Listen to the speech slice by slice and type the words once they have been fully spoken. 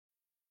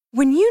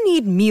When you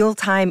need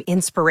mealtime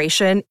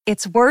inspiration,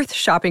 it's worth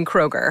shopping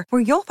Kroger,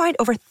 where you'll find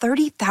over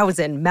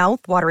 30,000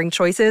 mouth-watering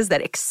choices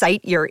that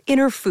excite your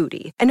inner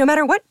foodie. And no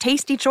matter what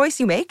tasty choice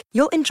you make,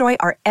 you'll enjoy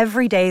our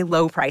everyday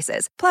low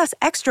prices, plus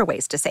extra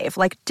ways to save,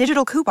 like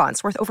digital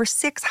coupons worth over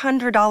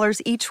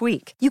 $600 each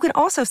week. You can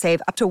also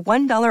save up to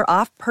 $1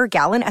 off per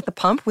gallon at the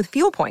pump with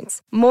fuel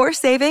points. More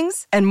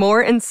savings and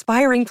more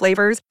inspiring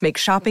flavors make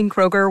shopping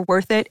Kroger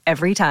worth it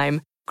every time.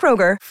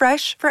 Kroger,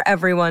 fresh for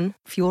everyone.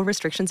 Fuel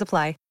restrictions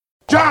apply.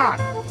 John!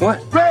 What?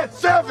 Red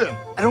 7!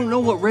 I don't know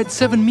what Red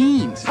 7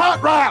 means.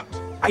 Hot route!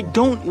 I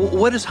don't.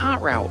 What is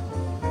hot route?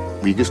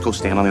 Will you just go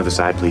stand on the other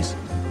side, please?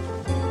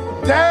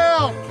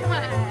 Down! Come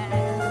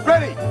on.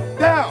 Ready,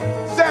 down,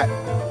 set,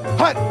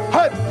 hut,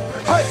 hut,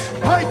 hut,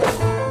 hut!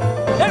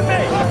 Hit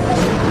me!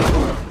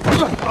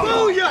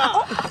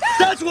 Booyah!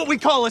 That's what we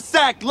call a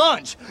sack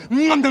lunch.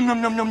 Nom, nom,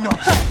 nom, nom, nom, nom.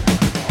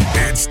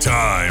 It's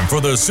time for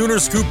the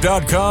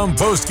Soonerscoop.com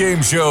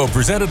postgame show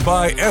presented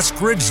by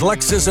Eskridge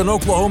Lexus in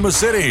Oklahoma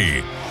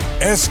City.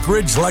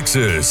 Eskridge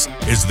Lexus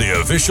is the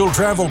official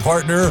travel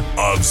partner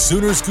of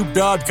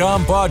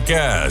Soonerscoop.com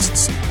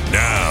podcasts.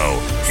 Now,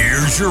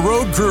 here's your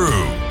road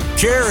crew,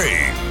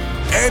 Carrie,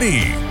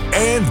 Eddie,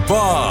 and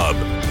Bob,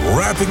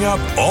 wrapping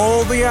up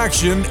all the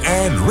action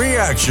and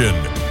reaction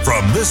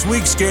from this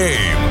week's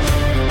game.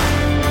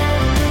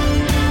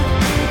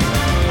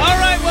 All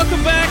right,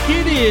 welcome back.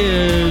 It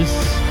is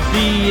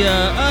the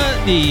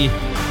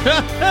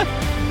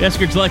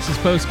Eskridge Lexus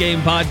post-game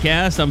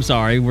podcast. I'm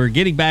sorry, we're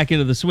getting back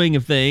into the swing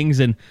of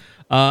things, and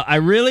I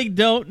really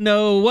don't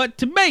know what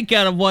to make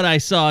out of what I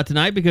saw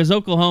tonight because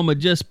Oklahoma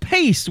just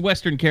paced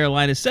Western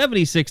Carolina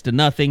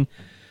 76-0.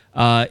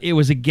 It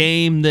was a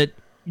game that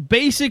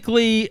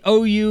basically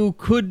OU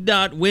could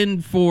not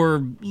win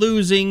for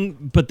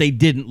losing, but they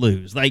didn't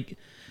lose. Like,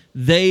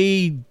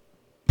 they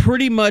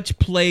pretty much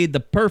played the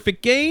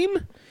perfect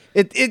game.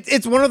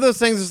 It's one of those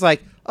things. It's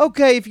like,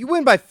 okay, if you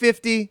win by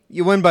 50,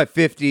 you win by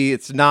 50.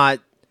 It's not.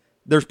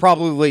 There's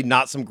probably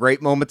not some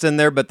great moments in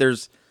there, but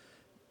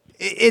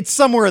it's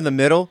somewhere in the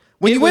middle.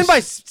 When you win by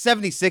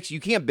 76, you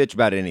can't bitch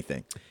about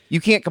anything.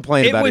 You can't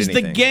complain about anything.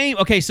 It was the game.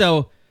 Okay,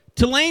 so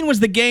Tulane was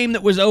the game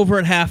that was over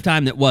at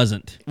halftime that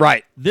wasn't.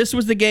 Right. This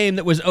was the game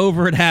that was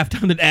over at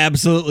halftime that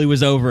absolutely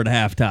was over at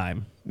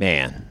halftime.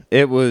 Man,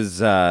 it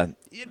was.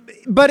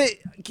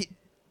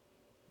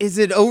 Is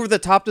it over the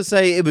top to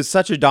say it was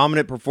such a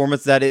dominant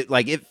performance that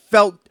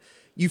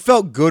you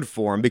felt good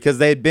for them because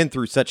they had been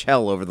through such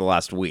hell over the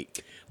last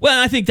week? Well,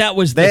 I think that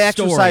was the story. They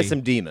exercised some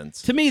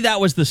demons. To me,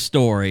 that was the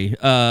story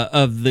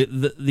of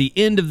the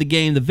end of the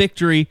game. The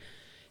victory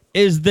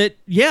is that,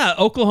 yeah,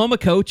 Oklahoma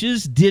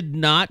coaches did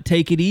not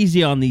take it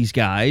easy on these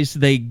guys.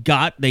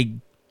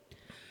 I'm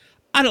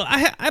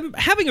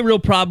having a real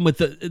problem with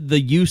the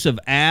use of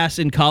ass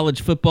in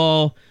college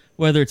football,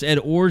 whether it's Ed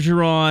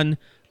Orgeron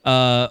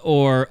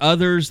or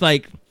others.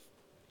 Like,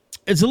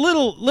 it's a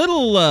little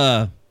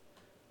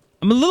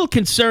I'm a little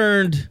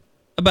concerned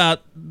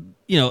about,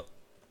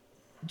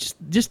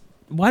 just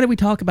why do we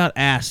talk about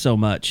ass so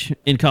much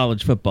in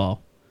college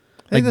football?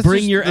 Like,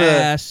 bring your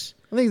ass.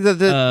 I think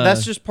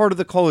that's just part of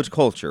the college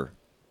culture.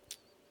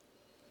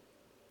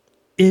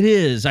 It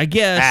is, I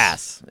guess.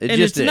 Ass. It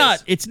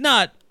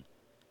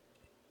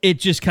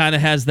just kind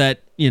of has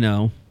that, you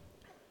know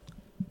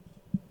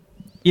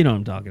what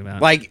I'm talking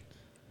about. Like,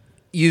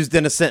 used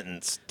in a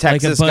sentence.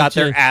 Texas got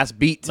their ass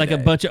beat today. Like a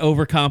bunch of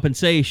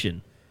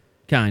overcompensation,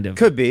 kind of.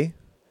 Could be.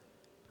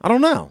 I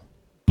don't know.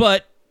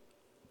 But,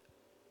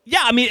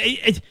 yeah, I mean,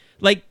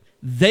 like,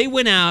 they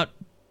went out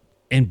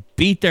and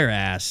beat their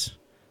ass,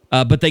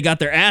 but they got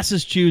their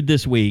asses chewed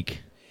this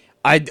week.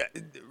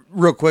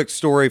 Real quick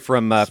story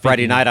from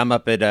Friday night. I'm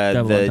up at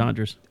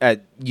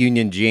at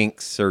Union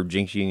Jinx or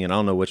Jinx Union. I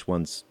don't know which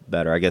one's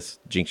better. I guess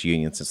Jinx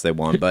Union since they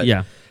won. But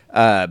yeah,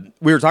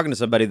 we were talking to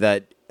somebody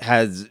that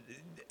has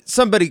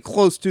somebody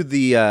close to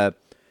the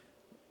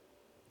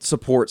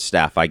support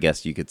staff, I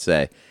guess you could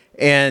say.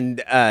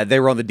 And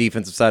they were on the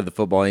defensive side of the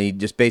football, and he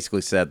just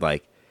basically said,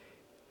 like,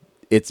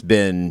 it's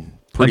been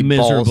pretty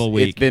miserable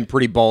week. It's been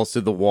pretty balls to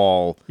the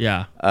wall.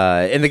 Yeah.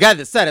 And the guy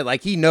that said it,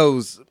 like, he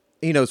knows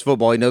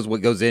football, he knows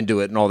what goes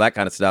into it and all that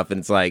kind of stuff. And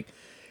it's like,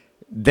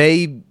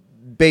 they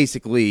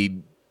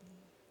basically,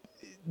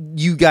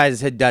 you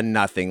guys had done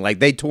nothing. Like,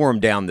 they tore them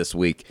down this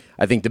week,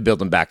 I think, to build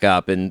them back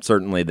up, and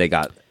certainly they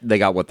got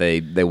what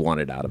they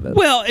wanted out of it.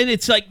 Well, and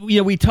it's like,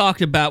 we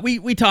talked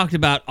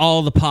about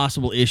all the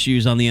possible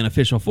issues on the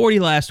Unofficial 40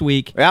 last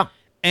week. Yeah.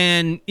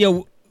 And,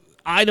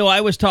 I know I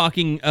was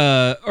talking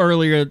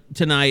earlier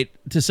tonight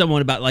to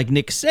someone about, like,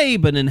 Nick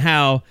Saban and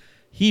how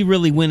he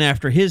really went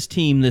after his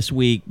team this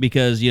week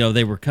because,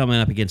 they were coming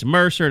up against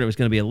Mercer and it was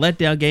going to be a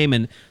letdown game,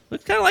 and it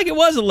looked kind of like it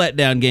was a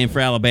letdown game for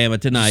Alabama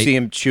tonight. Did you see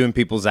him chewing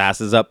people's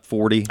asses up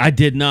 40? I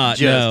did not.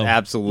 Just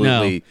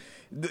absolutely.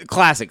 No.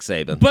 Classic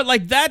Saban. But,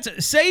 like,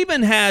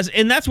 Saban has,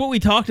 and that's what we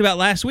talked about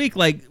last week,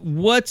 like,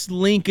 what's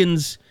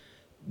Lincoln's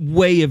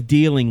way of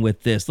dealing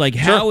with this? Like,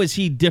 how does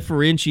he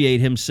differentiate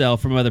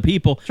himself from other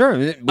people? Sure.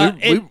 It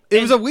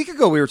was a week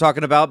ago we were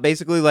talking about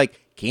basically, like,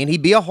 can he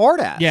be a hard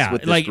ass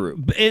with this like,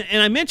 group?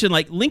 And I mentioned,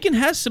 like, Lincoln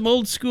has some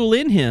old school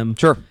in him.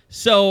 Sure.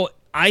 So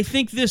I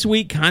think this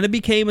week kind of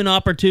became an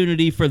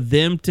opportunity for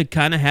them to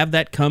kind of have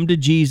that come to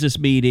Jesus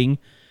meeting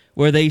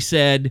where they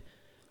said,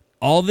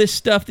 all this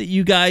stuff that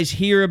you guys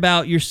hear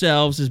about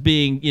yourselves as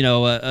being,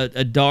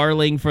 a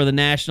darling for the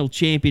national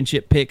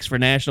championship picks for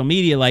national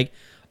media, like,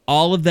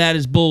 all of that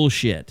is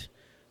bullshit.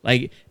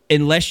 Like,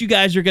 unless you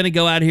guys are going to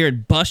go out here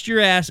and bust your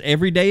ass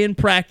every day in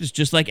practice,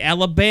 just like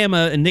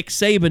Alabama and Nick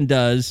Saban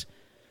does,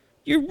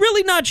 you're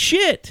really not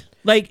shit.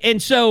 Like,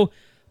 and so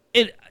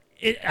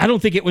I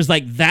don't think it was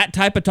like that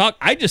type of talk.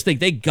 I just think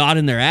they got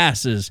in their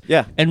asses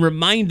and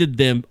reminded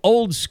them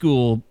old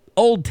school,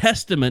 Old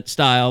Testament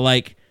style,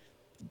 like,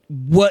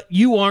 what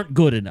you aren't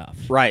good enough.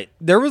 Right.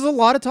 There was a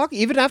lot of talk,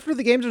 even after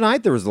the game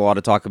tonight, there was a lot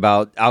of talk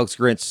about Alex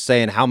Grinch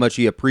saying how much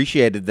he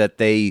appreciated that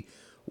they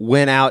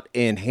went out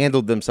and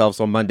handled themselves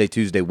on Monday,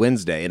 Tuesday,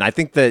 Wednesday. And I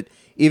think that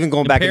even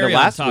going back into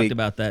last week. Talked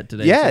about that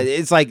today. Yeah,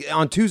 it's like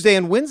on Tuesday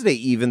and Wednesday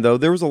even, though,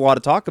 there was a lot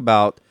of talk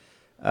about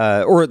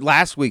or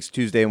last week's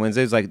Tuesday and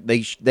Wednesday, it's like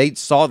they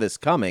saw this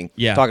coming.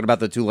 Yeah. Talking about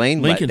the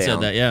Tulane Lincoln letdown.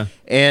 said that, yeah.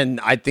 And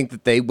I think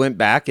that they went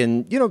back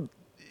and,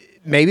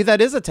 maybe that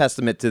is a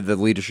testament to the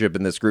leadership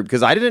in this group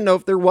because I didn't know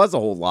if there was a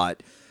whole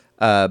lot.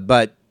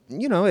 But,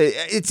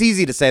 it's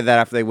easy to say that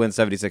after they win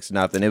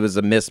 76-0. It was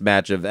a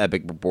mismatch of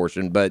epic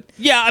proportion. But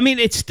yeah, I mean,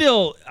 it's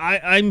still,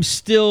 I'm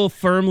still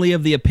firmly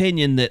of the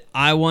opinion that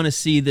I want to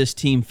see this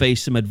team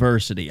face some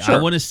adversity. Sure. I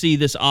want to see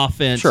this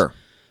offense. Sure.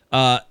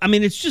 I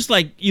mean, it's just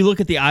like you look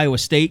at the Iowa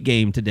State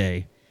game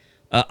today.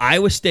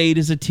 Iowa State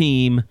is a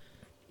team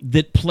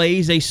that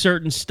plays a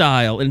certain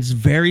style, and it's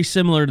very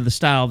similar to the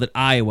style that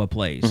Iowa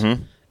plays.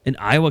 Mm-hmm. And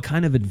Iowa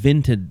kind of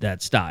invented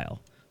that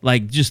style,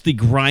 like just the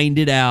grind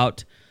it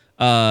out.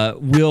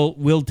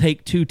 We'll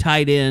take two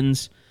tight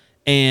ends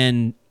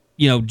and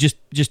just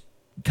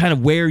kind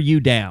of wear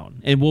you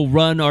down, and we'll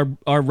run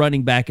our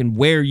running back and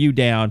wear you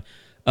down,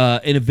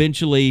 and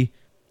eventually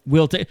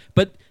we'll take.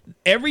 But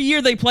every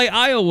year they play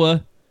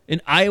Iowa,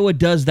 and Iowa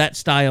does that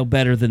style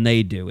better than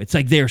they do. It's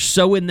like they're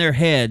so in their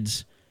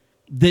heads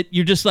that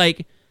you're just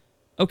like,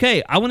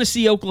 okay, I want to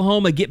see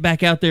Oklahoma get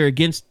back out there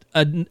against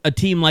a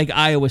team like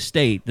Iowa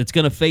State that's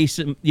going to face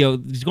them,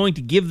 is going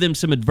to give them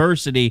some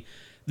adversity,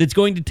 that's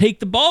going to take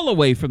the ball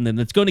away from them,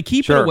 that's going to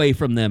keep it away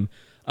from them,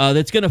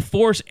 that's going to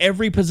force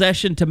every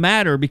possession to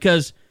matter,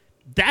 because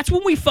that's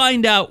when we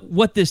find out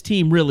what this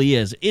team really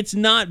is. It's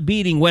not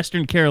beating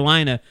Western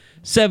Carolina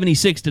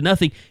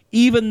 76-0,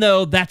 even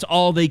though that's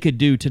all they could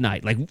do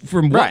tonight. Like,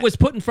 from what was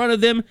put in front of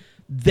them,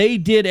 they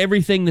did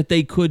everything that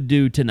they could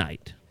do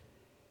tonight.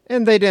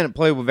 And they didn't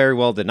play very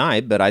well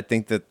tonight, but I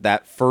think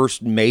that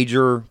first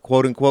major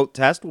quote-unquote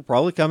test will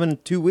probably come in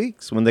 2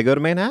 weeks when they go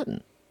to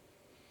Manhattan.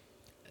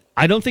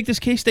 I don't think this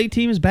K-State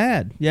team is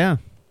bad, yeah.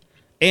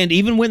 And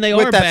even when they are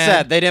bad... With that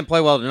said, they didn't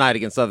play well tonight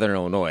against Southern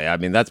Illinois. I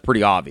mean, that's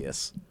pretty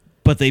obvious.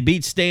 But they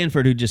beat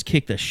Stanford, who just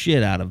kicked the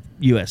shit out of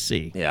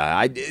USC.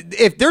 Yeah,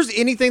 if there's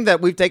anything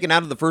that we've taken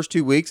out of the first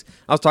 2 weeks,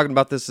 I was talking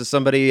about this to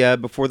somebody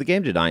before the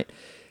game tonight.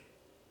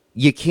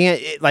 You can't,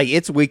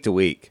 it's week to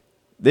week.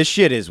 This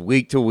shit is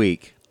week to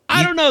week.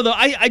 I don't know, though.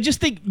 I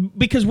just think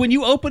because when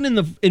you open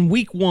in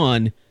week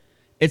one,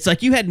 it's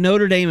like you had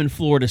Notre Dame and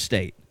Florida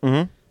State.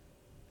 Mm-hmm.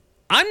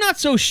 I'm not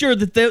so sure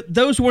that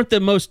those weren't the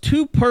most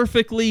two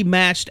perfectly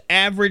matched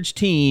average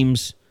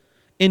teams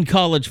in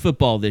college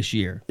football this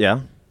year.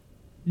 Yeah.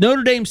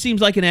 Notre Dame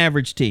seems like an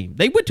average team.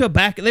 They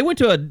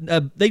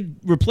they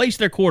replaced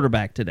their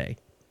quarterback today.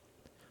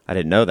 I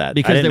didn't know that.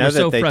 Because I didn't they know were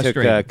so that they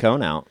frustrated. took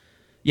Cone out.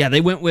 Yeah,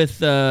 they went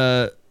with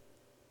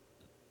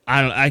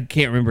I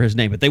can't remember his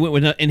name, but they went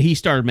with, and he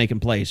started making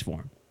plays for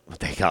him.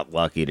 They got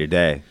lucky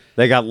today.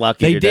 They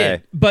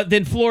did. But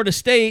then Florida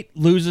State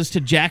loses to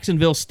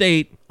Jacksonville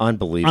State.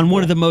 Unbelievable. On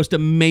one of the most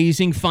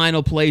amazing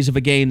final plays of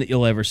a game that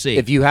you'll ever see.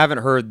 If you haven't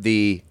heard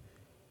the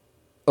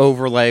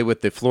overlay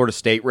with the Florida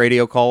State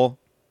radio call,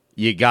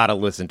 you got to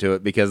listen to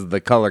it because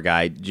the color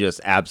guy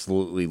just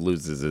absolutely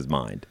loses his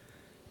mind.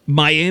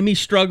 Miami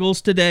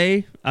struggles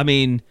today. I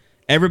mean,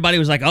 everybody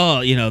was like,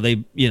 oh,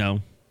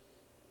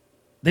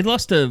 they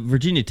lost to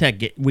Virginia Tech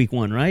week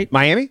one, right?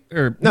 Miami?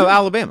 No,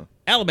 Alabama.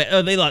 Alabama.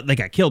 Oh, they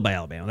got killed by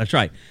Alabama. That's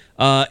right.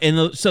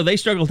 So they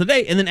struggle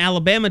today, and then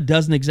Alabama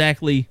doesn't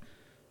exactly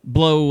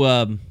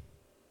blow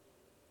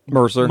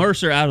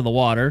Mercer out of the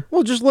water.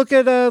 Well, just look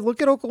at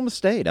Oklahoma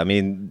State. I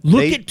mean,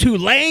 look at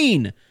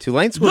Tulane.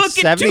 Tulane scored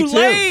 72. Look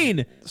at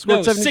Tulane.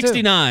 Scored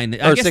 69. I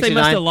guess 69. they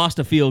must have lost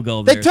a field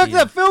goal. They took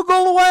that field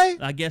goal away?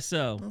 I guess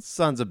so. Those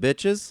sons of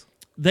bitches.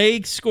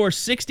 They score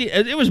 60.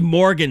 It was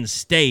Morgan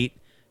State.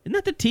 Isn't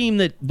that the team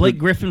that Blake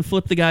Griffin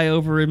flipped the guy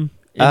over him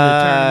in the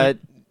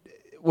tournament?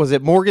 Was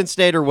it Morgan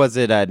State or was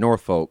it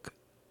Norfolk?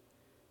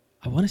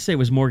 I want to say it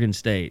was Morgan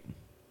State.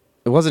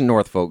 It wasn't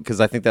Norfolk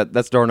because I think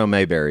that's Darnell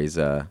Mayberry's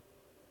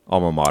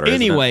alma mater.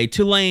 Anyway,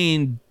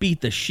 Tulane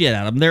beat the shit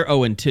out of them. They're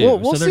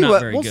 0-2, so they're not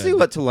very good. We'll see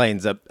what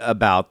Tulane's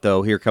about,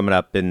 though, here coming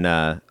up in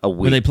a week.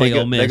 When they play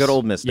Ole Miss. They go to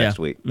Ole Miss next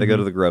week. They go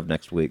to the Grove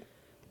next week.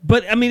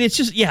 But, I mean, it's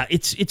just,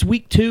 it's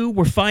week 2.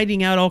 We're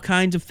finding out all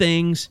kinds of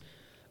things.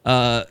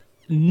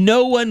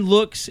 no one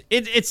looks.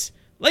 It's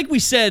like we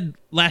said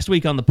last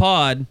week on the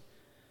pod.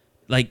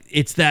 Like,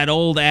 it's that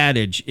old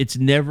adage: it's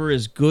never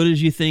as good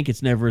as you think.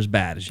 It's never as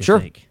bad as you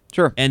think.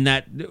 Sure. And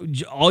that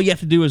all you have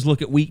to do is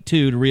look at week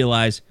 2 to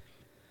realize,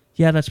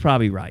 yeah, that's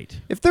probably right.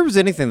 If there was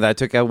anything that I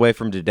took away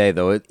from today,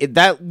 though,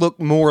 that looked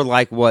more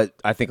like what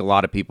I think a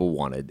lot of people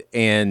wanted.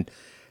 And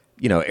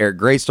Eric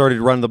Gray started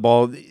running the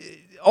ball.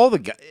 All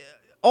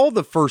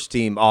the first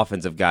team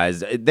offensive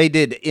guys, they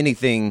did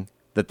anything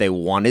that they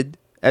wanted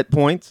at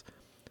points.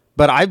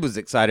 But I was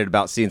excited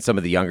about seeing some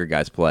of the younger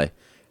guys play.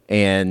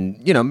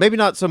 And, maybe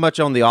not so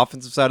much on the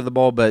offensive side of the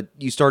ball, but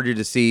you started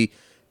to see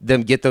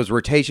them get those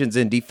rotations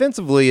in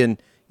defensively.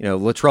 And,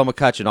 Latrell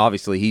McCutcheon,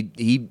 obviously,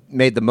 he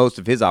made the most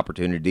of his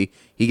opportunity.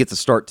 He gets a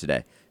start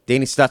today.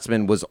 Danny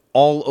Stutzman was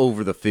all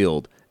over the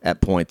field at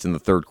points in the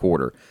third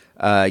quarter.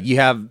 You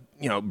have,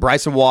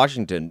 Bryson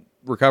Washington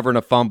recovering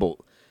a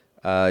fumble,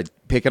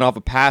 picking off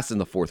a pass in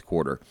the fourth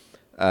quarter.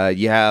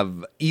 You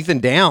have Ethan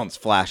Downs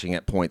flashing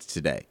at points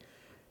today.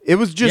 It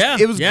was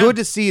good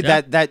to see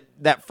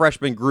that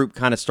freshman group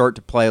kind of start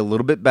to play a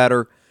little bit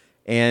better,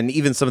 and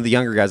even some of the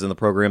younger guys in the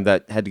program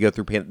that had to go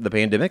through the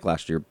pandemic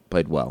last year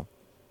played well.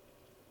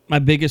 My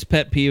biggest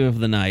pet peeve of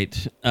the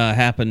night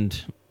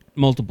happened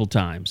multiple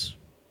times,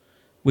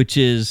 which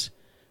is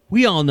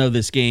we all know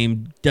this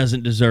game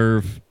doesn't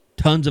deserve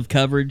tons of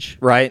coverage.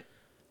 Right.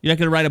 You're not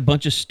going to write a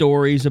bunch of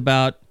stories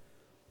about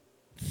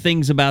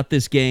things about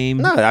this game.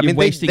 No, I mean,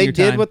 they did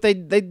time. what they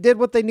did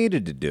what they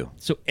needed to do.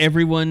 So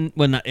everyone,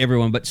 well, not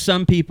everyone, but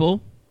some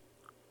people,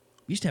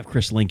 we used to have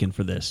Chris Lincoln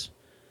for this.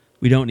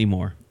 We don't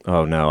anymore.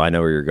 Oh no, I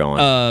know where you're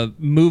going.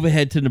 Move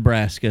ahead to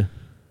Nebraska.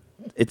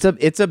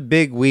 It's a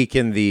big week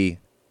in the.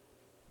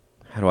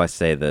 How do I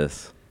say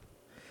this?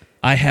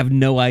 I have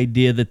no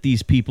idea that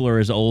these people are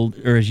as old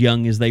or as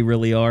young as they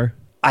really are.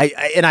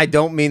 I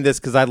don't mean this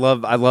because I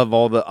love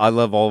all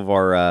of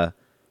our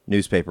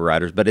newspaper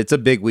writers, but it's a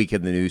big week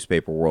in the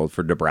newspaper world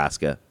for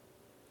Nebraska.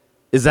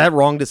 Is that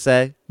wrong to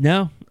say?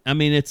 No, I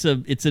mean it's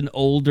an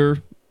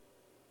older,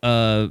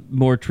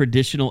 more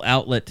traditional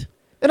outlet.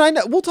 And I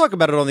know we'll talk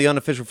about it on the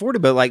Unofficial 40,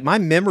 but like my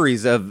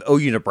memories of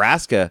OU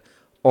Nebraska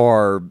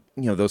are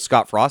those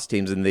Scott Frost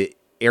teams and the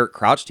Eric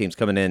Crouch teams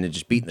coming in and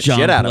just beating the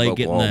shit out of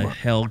Oklahoma. Getting the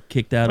hell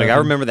kicked out of them. I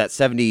remember that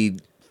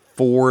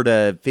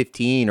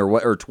 74-15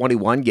 or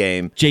 21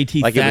 game.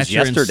 JT like Thatcher it was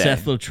yesterday. And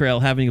Seth Luttrell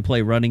having to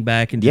play running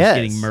back and just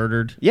getting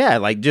murdered. Yeah,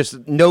 like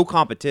just no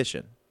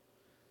competition.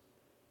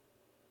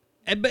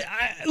 But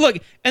look,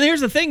 and here's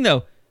the thing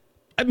though.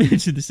 I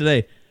mentioned this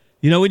today.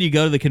 When you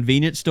go to the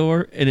convenience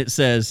store and it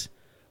says,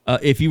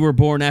 if you were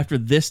born after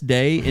this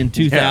day in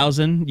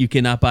 2000, you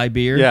cannot buy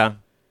beer. Yeah.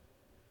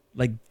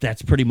 Like,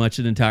 that's pretty much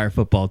an entire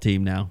football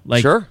team now.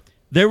 Like, sure.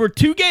 There were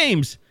 2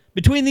 games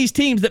between these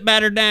teams that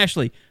mattered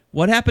nationally.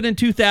 What happened in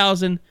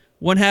 2000?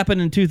 What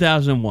happened in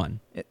 2001?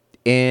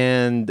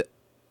 And,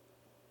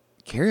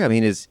 Carrie, I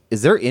mean, is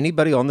there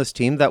anybody on this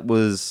team that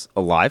was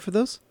alive for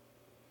those?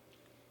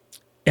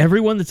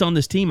 Everyone that's on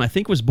this team, I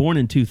think, was born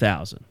in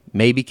 2000.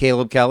 Maybe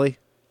Caleb Kelly?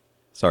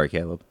 Sorry,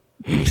 Caleb.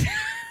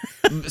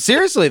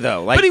 Seriously,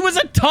 though. But he was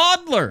a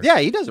toddler. Yeah,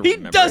 he doesn't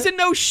remember. He doesn't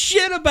know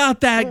shit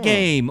about that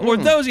game or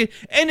those games.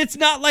 And it's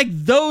not like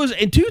those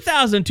in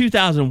 2000,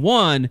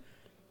 2001,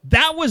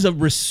 that was a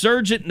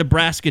resurgent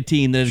Nebraska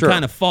team that had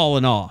kind of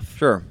fallen off.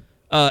 Sure.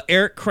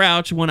 Eric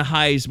Crouch won a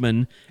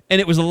Heisman,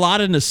 and it was a lot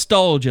of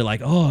nostalgia,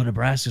 like, oh,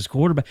 Nebraska's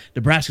quarterback.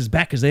 Nebraska's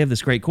back because they have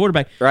this great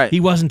quarterback. Right. He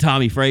wasn't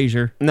Tommy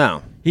Frazier.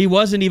 No. He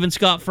wasn't even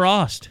Scott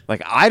Frost.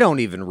 Like, I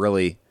don't even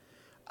really...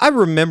 I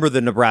remember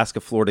the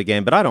Nebraska-Florida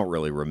game, but I don't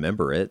really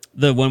remember it.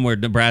 The one where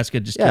Nebraska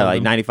just killed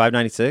like 95,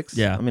 96?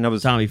 Yeah. I mean, I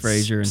was Tommy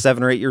Frazier and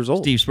 7 or 8 years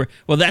old. Steve Spurrier.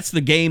 Well, that's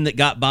the game that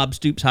got Bob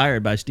Stoops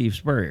hired by Steve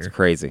Spurrier. It's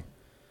crazy.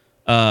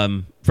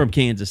 From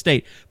Kansas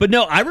State. But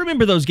no, I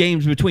remember those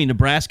games between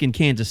Nebraska and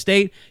Kansas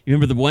State. You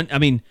remember the one? I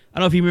mean, I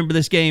don't know if you remember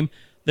this game.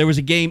 There was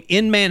a game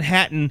in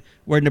Manhattan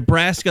where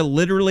Nebraska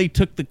literally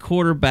took the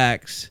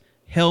quarterback's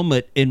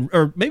helmet,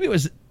 or maybe it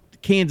was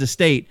Kansas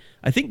State.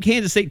 I think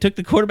Kansas State took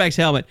the quarterback's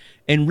helmet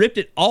and ripped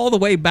it all the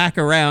way back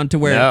around to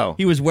where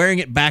he was wearing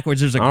it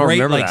backwards. There's a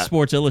great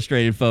Sports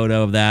Illustrated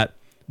photo of that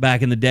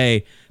back in the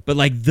day. But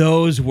like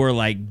those were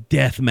like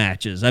death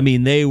matches. I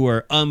mean, they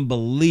were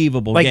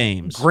unbelievable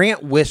games.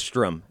 Grant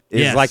Wistrom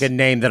is like a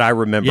name that I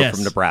remember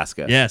from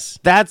Nebraska. Yes.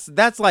 That's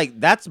my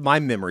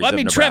memories of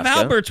Nebraska. Trev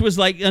Alberts was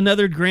like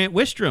another Grant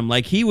Wistrom.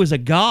 Like he was a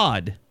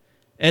god.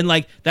 And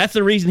like that's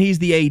the reason he's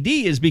the AD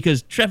is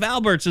because Trev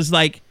Alberts is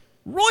like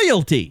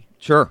royalty.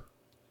 Sure.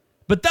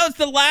 But that was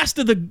the last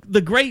of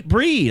the great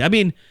breed. I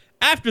mean,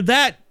 after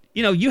that,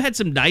 you had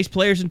some nice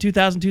players in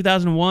 2000,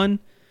 2001,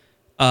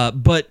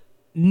 but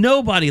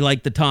nobody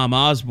like the Tom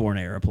Osborne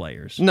era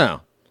players. No.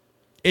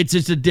 It's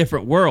just a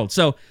different world.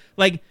 So,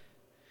 like,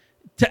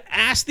 to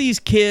ask these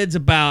kids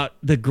about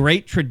the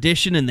great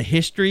tradition and the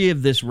history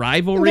of this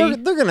rivalry.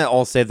 They're going to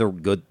all say the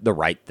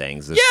right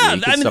things this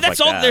week. I mean, that's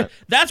like all.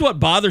 That's what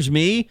bothers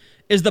me.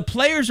 Is the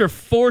players are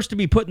forced to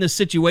be put in this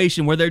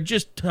situation where they're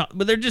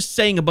just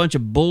saying a bunch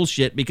of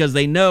bullshit because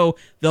they know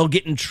they'll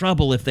get in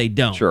trouble if they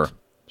don't. Sure.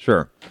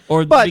 Sure.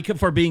 Or But-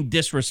 for being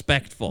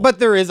disrespectful. But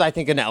there is, I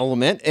think, an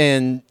element,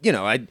 and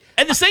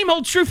and the same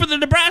holds true for the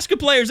Nebraska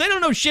players. They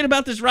don't know shit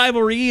about this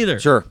rivalry either.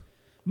 sure.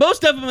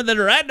 Most of them that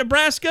are at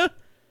Nebraska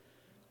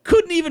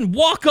couldn't even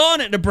walk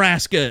on at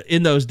Nebraska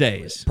in those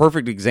days.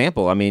 Perfect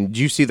example. I mean, did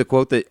you see the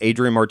quote that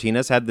Adrian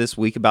Martinez had this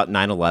week about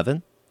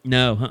 9/11?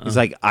 No. He's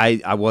like,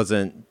 I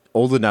wasn't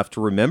old enough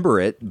to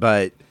remember it,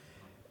 but...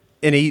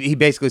 And he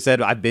basically said,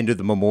 I've been to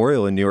the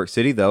memorial in New York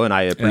City, though, and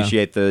I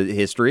appreciate the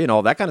history and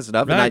all that kind of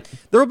stuff. Right. And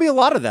there will be a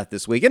lot of that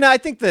this week. And I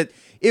think that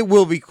it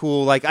will be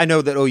cool. Like, I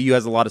know that OU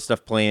has a lot of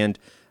stuff planned,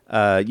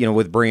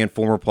 with bringing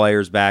former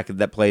players back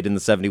that played in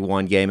the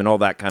 71 game and all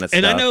that kind of stuff.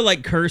 And I know,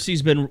 like,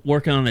 Kersey's been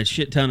working on a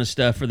shit ton of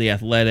stuff for the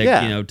Athletic,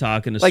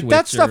 talking to like Switzer.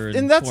 that stuff.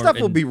 And that stuff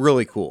will be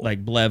really cool.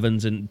 Like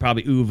Blevins and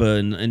probably Uva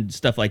and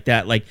stuff like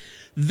that. Like,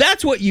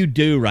 that's what you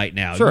do right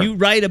now. Sure. You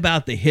write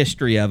about the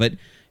history of it.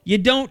 You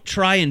don't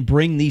try and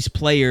bring these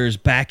players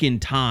back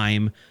in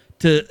time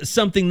to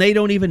something they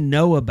don't even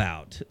know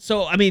about.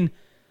 So, I mean,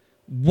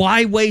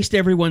 why waste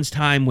everyone's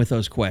time with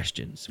those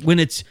questions when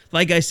it's,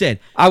 like I said,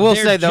 I will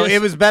say, though, it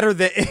was better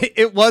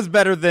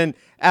than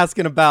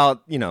asking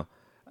about,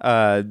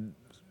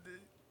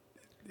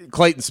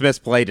 Clayton Smith's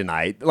play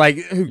tonight. Like,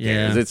 who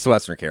cares? Yeah. It's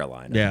Western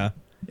Carolina. Yeah.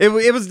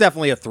 It was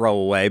definitely a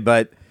throwaway,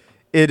 but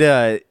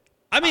it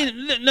I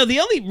mean, no, the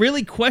only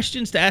really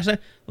questions to ask,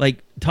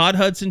 like Todd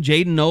Hudson,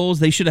 Jaden Knowles,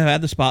 they should have had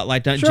the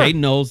spotlight done. Sure. Jaden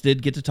Knowles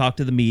did get to talk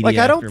to the media. like,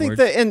 I don't think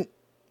afterwards. that, and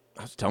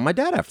I was telling my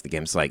dad after the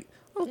game, it's like,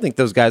 I don't think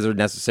those guys are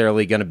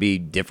necessarily going to be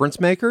difference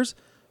makers,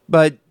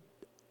 but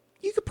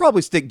you could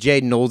probably stick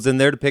Jaden Knowles in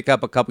there to pick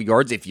up a couple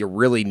yards if you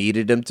really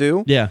needed him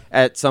to. Yeah.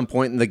 At some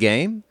point in the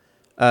game.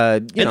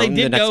 And they in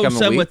the did next go coming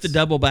some with weeks. the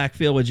double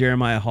backfield with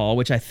Jeremiah Hall,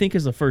 which I think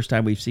is the first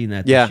time we've seen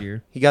that Yeah, this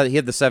year. he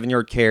had the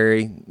 7-yard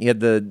carry. He had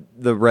the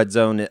red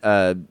zone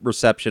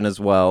reception as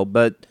well.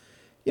 But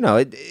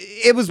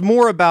it was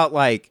more about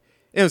like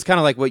it was kind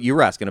of like what you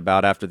were asking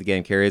about after the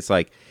game, Kerry. It's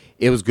like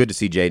it was good to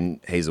see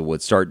Jaden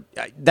Hazelwood start.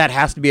 That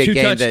has to be a 2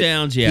 game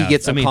touchdowns. that Yeah, he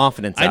gets some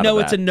confidence. I know out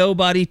of it's that. a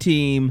nobody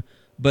team,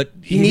 but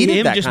He needed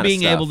him that just kind of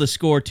being stuff. able to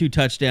score 2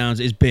 touchdowns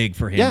is big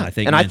for him. Yeah, I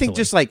think, and I think mentally.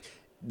 just like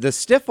the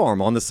stiff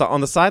arm on the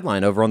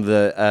sideline over on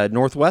the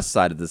northwest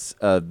side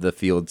of the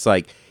field, it's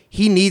like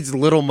he needs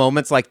little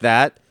moments like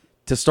that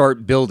to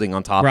start building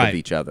on top of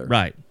each other.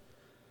 Right.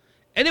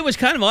 And it was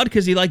kind of odd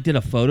because he like did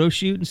a photo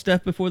shoot and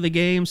stuff before the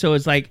game, so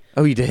it's like,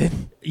 Oh, he did?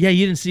 yeah,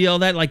 you didn't see all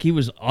that. Like he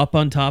was up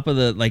on top of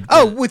the like.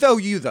 Oh, the- with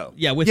OU though.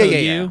 Yeah, with OU.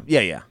 OU.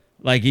 Yeah.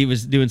 like he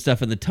was doing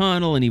stuff in the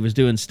tunnel, and he was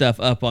doing stuff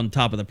up on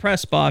top of the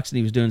press box, and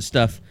he was doing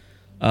stuff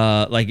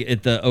like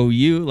at the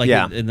OU, like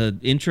in the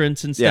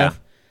entrance and stuff.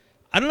 Yeah.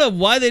 I don't know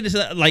why they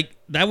decided, like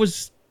that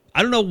was.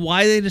 I don't know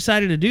why they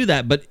decided to do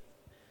that, but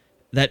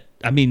that,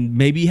 I mean,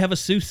 maybe you have a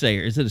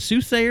soothsayer. Is it a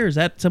soothsayer? Is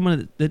that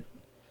someone that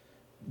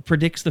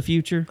predicts the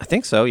future? I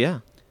think so. Yeah.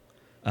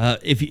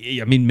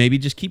 Maybe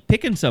just keep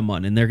picking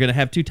someone, and they're going to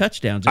have 2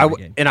 touchdowns every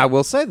game. And I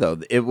will say though,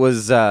 it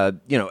was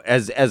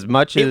as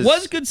much as It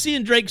was good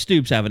seeing Drake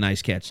Stoops have a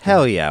nice catch.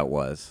 Hell yeah, it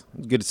was. It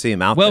was good to see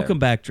him out there. Welcome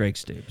back, Drake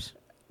Stoops.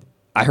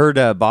 I heard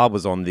Bob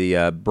was on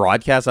the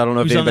broadcast. I don't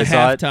know He if was on the anybody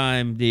saw it.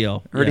 halftime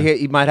deal. Heard Yeah.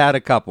 he might have had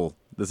a couple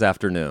this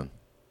afternoon.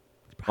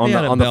 Probably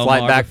had a on the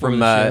flight Belmar back before from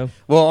the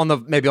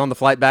show. maybe on the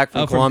flight back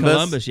from Columbus.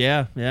 Columbus,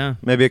 yeah.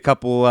 Maybe a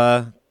couple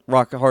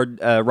rock and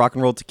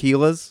roll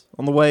tequilas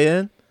on the way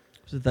in.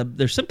 So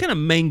there's some kind of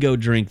mango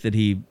drink that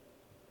he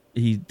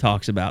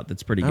talks about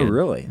that's pretty Oh, good.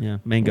 really? Yeah,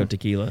 mango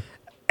tequila.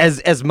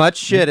 As much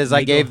shit as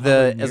I gave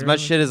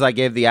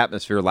Mango the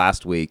atmosphere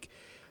last week,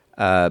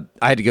 I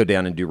had to go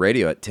down and do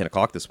radio at 10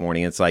 o'clock this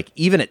morning. It's like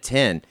even at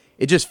 10,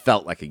 it just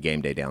felt like a game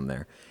day down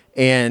there.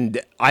 And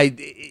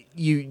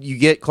you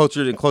get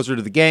closer and closer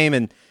to the game,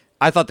 and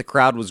I thought the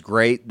crowd was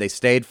great. They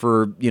stayed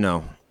for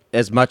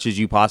as much as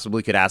you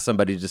possibly could ask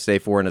somebody to stay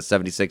for in a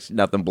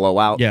 76-0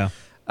 blowout. Yeah.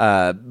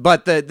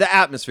 But the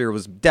atmosphere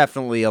was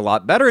definitely a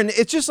lot better, and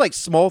it's just like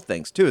small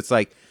things too. It's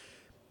like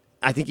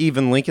I think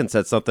even Lincoln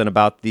said something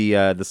about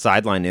the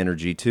sideline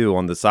energy too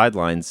on the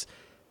sidelines.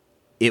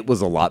 It was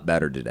a lot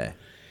better today.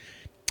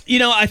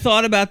 I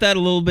thought about that a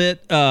little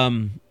bit,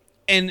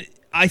 and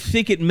I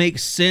think it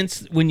makes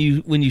sense when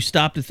you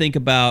stop to think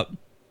about.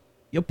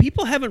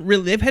 People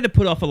they've had to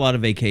put off a lot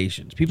of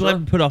vacations. People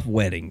have to put off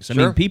weddings. I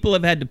mean, people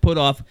have had to put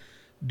off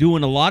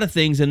doing a lot of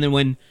things, and then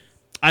when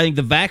I think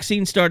the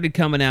vaccine started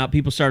coming out,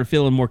 people started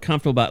feeling more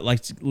comfortable about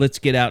let's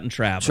get out and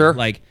travel. Sure.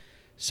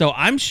 So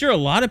I'm sure a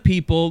lot of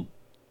people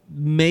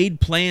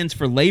made plans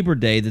for Labor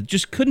Day that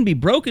just couldn't be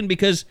broken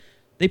because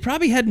they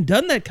probably hadn't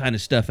done that kind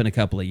of stuff in a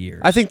couple of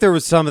years. I think there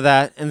was some of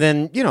that, and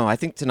then I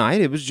think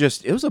tonight it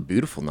was a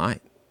beautiful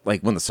night.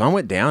 Like when the sun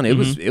went down, it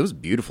was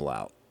beautiful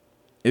out.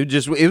 It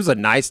was a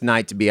nice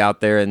night to be out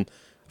there, and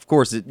of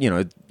course, it's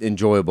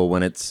enjoyable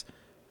when it's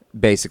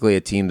basically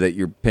a team that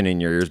you're pinning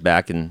your ears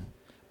back and.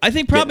 I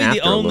think probably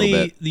getting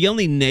after it the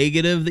only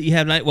negative that you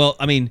have tonight. Well,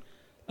 I mean,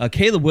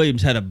 Caleb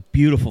Williams had a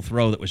beautiful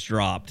throw that was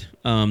dropped.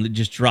 That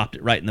just dropped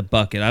it right in the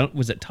bucket.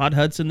 Was it Todd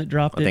Hudson that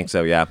dropped it? I think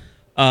so. Yeah.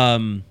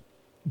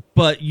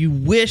 But you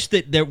wish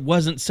that there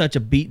wasn't such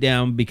a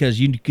beatdown because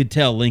you could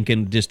tell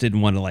Lincoln just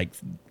didn't want to like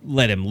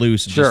let him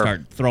loose and just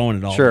start throwing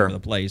it all over the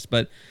place.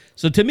 But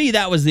so to me,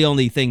 that was the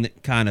only thing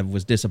that kind of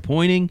was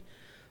disappointing.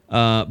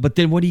 But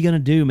then what are you going to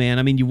do, man?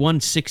 I mean, you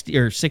won 60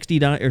 or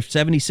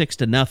 76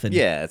 to nothing.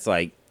 Yeah, it's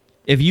like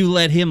if you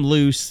let him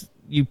loose,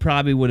 you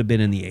probably would have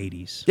been in the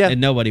 80s. Yeah, and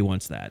nobody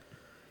wants that.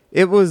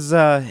 It was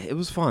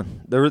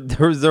fun. There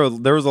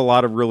was a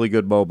lot of really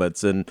good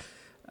moments, and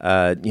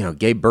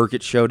Gabe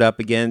Burkett showed up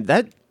again.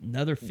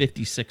 Another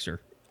 56er.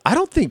 I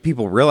don't think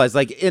people realize,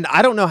 and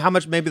I don't know how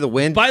much maybe the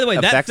wind. By the way,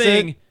 that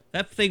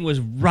thing was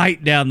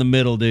right down the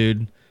middle,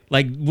 dude.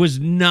 Like, was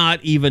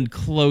not even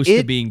close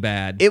to being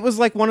bad. It was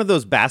like one of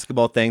those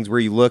basketball things where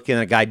you look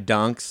and a guy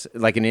dunks,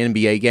 like an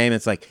NBA game.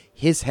 It's like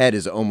his head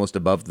is almost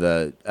above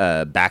the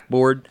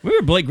backboard.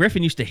 Remember Blake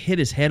Griffin used to hit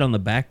his head on the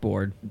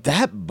backboard.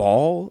 That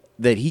ball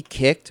that he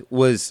kicked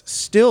was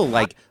still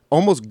like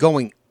almost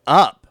going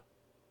up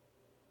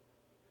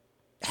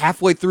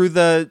halfway through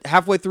the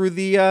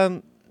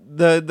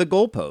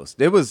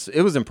goalpost. It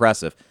was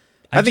impressive.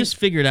 I just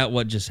figured out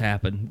what just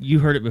happened. You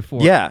heard it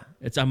before. Yeah.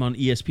 I'm on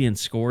ESPN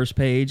Scores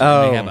page,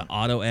 and they have an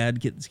auto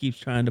ad keeps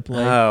trying to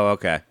play. Oh,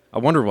 okay. I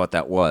wonder what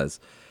that was.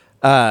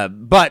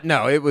 But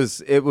no, it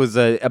was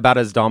about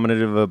as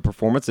dominant of a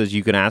performance as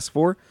you can ask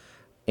for,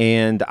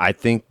 and I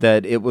think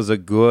that it was a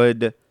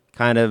good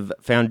kind of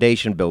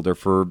foundation builder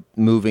for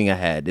moving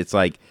ahead. It's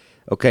like,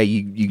 okay,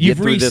 you get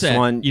through reset. this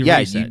one. You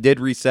did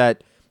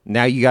reset.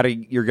 Now you're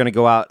going to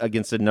go out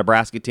against a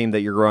Nebraska team that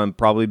you're going to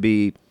probably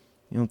be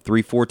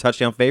 3-4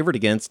 touchdown favorite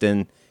against,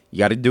 and you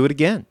got to do it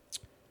again.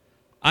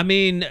 I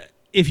mean,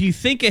 if you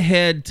think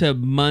ahead to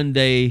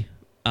Monday,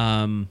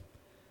 Alabama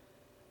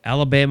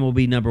will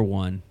be number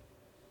 1.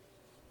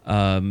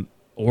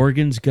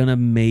 Oregon's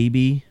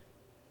gonna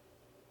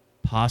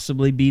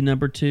possibly be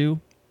number 2.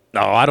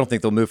 No, I don't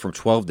think they'll move from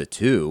 12 to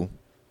 2.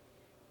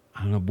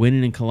 I don't know.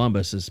 Winning in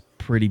Columbus is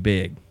pretty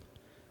big.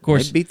 Of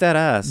course, they beat that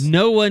ass.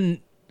 No one.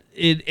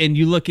 And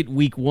you look at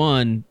week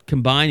 1,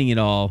 combining it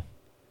all.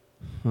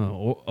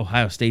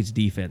 Ohio State's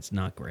defense,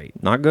 not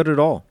great. Not good at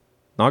all.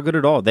 Not good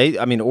at all.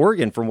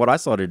 Oregon, from what I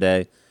saw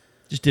today,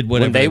 just did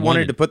whatever when they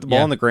wanted to put the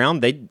ball on the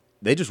ground,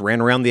 they just ran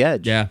around the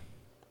edge. Yeah.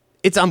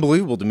 It's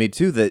unbelievable to me,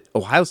 too, that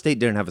Ohio State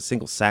didn't have a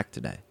single sack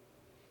today.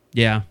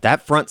 Yeah.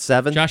 That front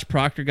 7. Josh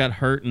Proctor got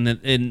hurt, and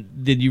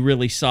then you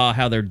really saw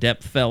how their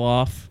depth fell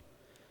off,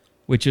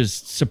 which is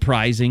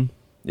surprising.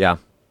 Yeah.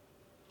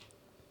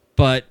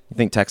 But you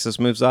think Texas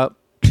moves up?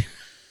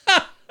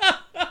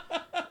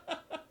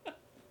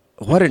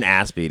 What an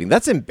ass beating.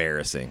 That's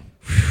embarrassing.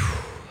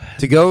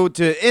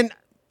 And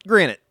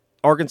granted,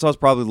 Arkansas is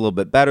probably a little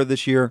bit better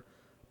this year,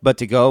 but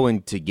to go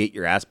and to get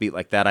your ass beat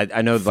like that,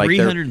 I know like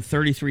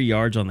 333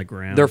 yards on the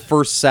ground. Their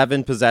first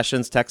 7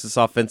 possessions, Texas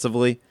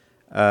offensively,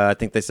 I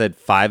think they said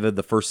 5 of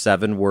the first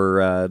 7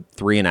 were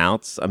 3 and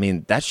outs. I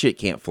mean, that shit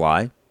can't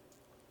fly.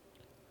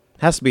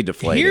 Has to be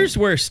deflating. Here's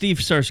where Steve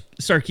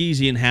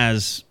Sarkisian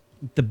has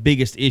the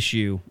biggest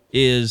issue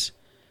is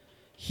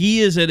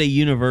he is at a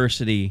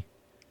university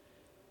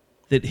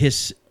that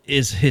is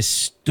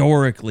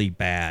historically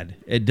bad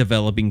at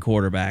developing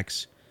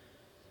quarterbacks.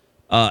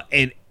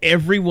 And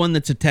everyone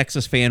that's a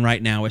Texas fan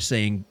right now is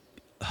saying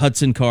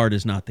Hudson Card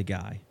is not the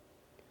guy.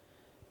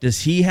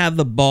 Does he have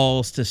the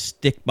balls to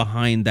stick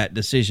behind that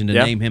decision to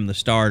name him the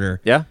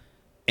starter? Yeah.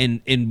 And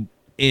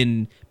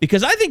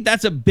because I think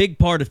that's a big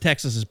part of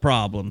Texas's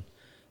problem.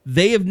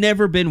 They have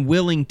never been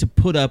willing to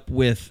put up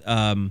with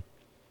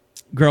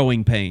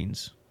growing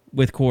pains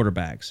with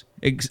quarterbacks,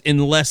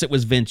 unless it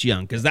was Vince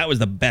Young, because that was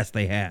the best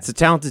they had. It's a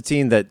talented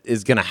team that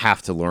is going to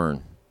have to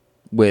learn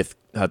with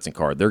Hudson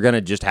Card. They're going to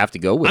just have to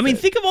go with it.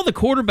 Think of all the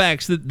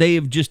quarterbacks that they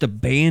have just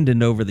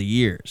abandoned over the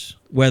years,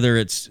 whether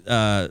it's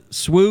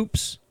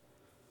Swoops,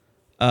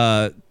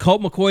 Colt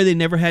McCoy they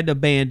never had to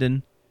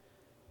abandon,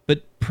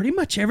 but pretty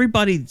much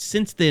everybody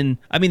since then.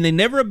 They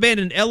never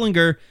abandoned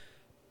Ellinger,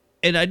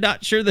 and I'm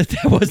not sure that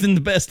wasn't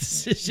the best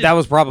decision. That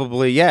was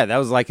probably, that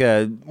was like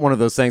one of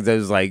those things that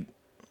was like,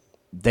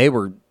 they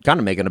were kind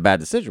of making a bad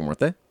decision, weren't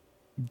they?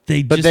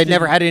 They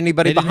never had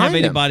anybody behind them.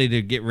 They didn't have anybody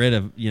to get rid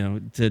of,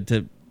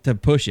 to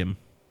push him.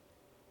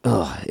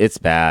 Ugh, it's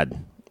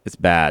bad. It's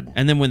bad.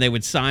 And then when they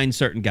would sign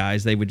certain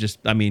guys, they would just,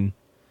 I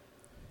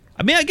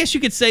guess you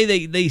could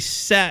say they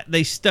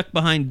stuck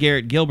behind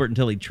Garrett Gilbert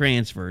until he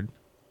transferred.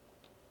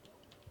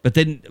 But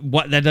then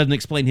that doesn't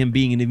explain him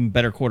being an even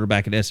better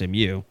quarterback at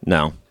SMU.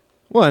 No.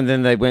 Well, and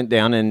then they went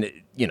down and,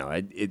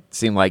 it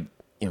seemed like,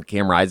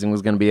 Cam Rising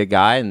was going to be a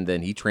guy, and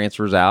then he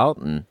transfers out.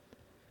 And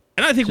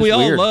I think we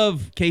all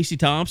love Casey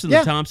Thompson,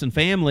 the Thompson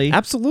family.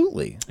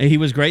 Absolutely. He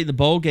was great in the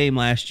bowl game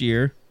last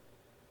year.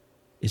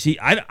 Is he?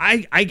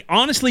 I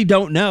honestly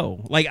don't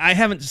know. Like, I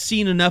haven't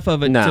seen enough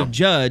of it to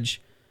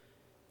judge.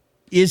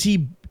 Is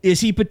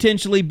he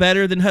potentially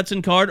better than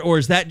Hudson Card, or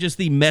is that just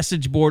the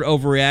message board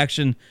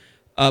overreaction,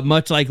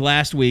 much like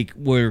last week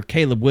where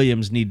Caleb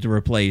Williams needed to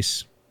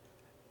replace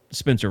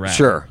Spencer Rattler?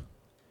 Sure.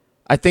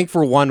 I think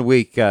for 1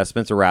 week,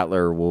 Spencer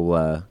Rattler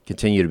will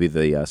continue to be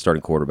the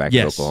starting quarterback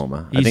at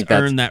Oklahoma. He's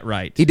earned that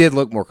right. He did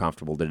look more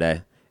comfortable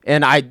today.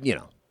 And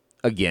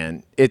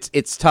again,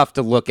 it's tough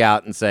to look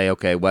out and say,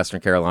 okay,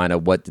 Western Carolina,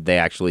 what did they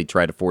actually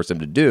try to force him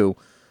to do?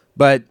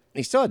 But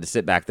he still had to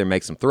sit back there and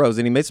make some throws,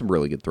 and he made some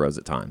really good throws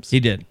at times. He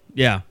did,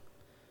 yeah.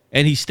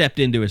 And he stepped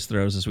into his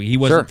throws this week. He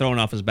wasn't throwing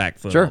off his back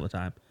foot all the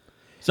time.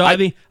 So, I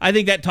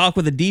think that talk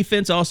with the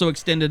defense also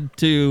extended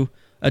to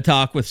a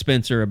talk with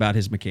Spencer about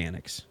his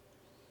mechanics.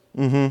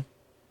 Mm-hmm.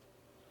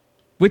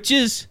 Which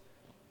is,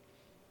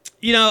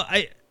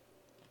 I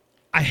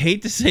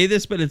hate to say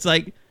this, but it's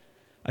like,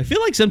 I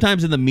feel like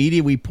sometimes in the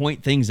media we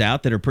point things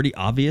out that are pretty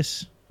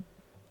obvious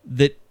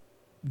that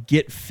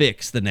get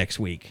fixed the next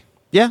week.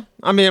 Yeah,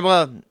 I mean,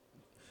 well,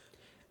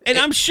 and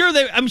I'm sure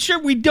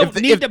we don't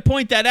need to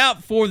point that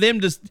out for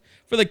them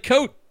for the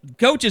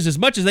coaches as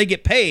much as they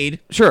get paid.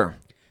 Sure,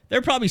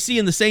 they're probably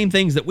seeing the same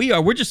things that we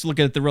are. We're just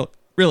looking at the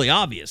really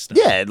obvious stuff.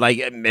 Yeah,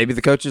 like maybe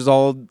the coaches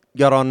all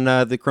got on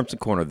the Crimson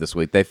Corner this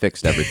week. They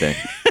fixed everything.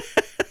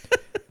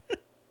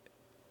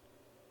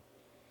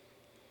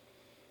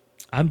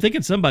 I'm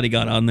thinking somebody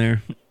got on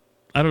there.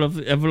 I don't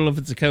know if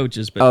it's the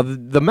coaches,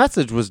 but the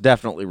message was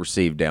definitely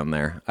received down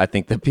there. I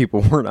think that people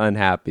weren't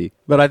unhappy,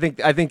 but I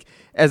think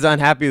as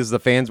unhappy as the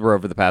fans were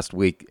over the past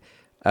week,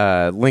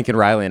 Lincoln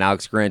Riley and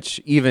Alex Grinch,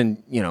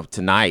 even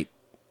tonight,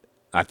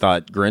 I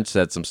thought Grinch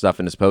said some stuff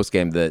in his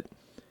postgame that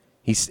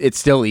it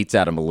still eats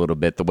at him a little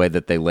bit, the way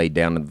that they laid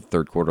down in the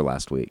third quarter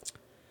last week.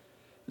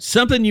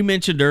 Something you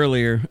mentioned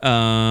earlier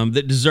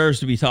that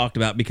deserves to be talked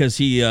about because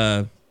he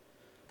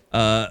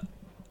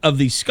of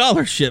the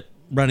scholarship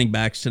running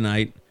backs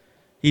tonight,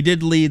 he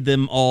did lead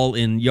them all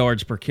in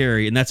yards per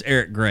carry, and that's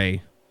Eric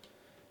Gray.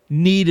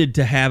 Needed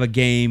to have a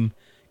game,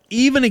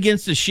 even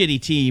against a shitty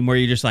team, where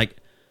you're just like,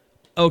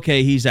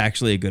 okay, he's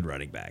actually a good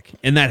running back.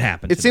 And that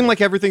happened. It seemed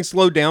like everything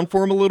slowed down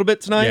for him a little bit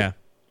tonight. Yeah.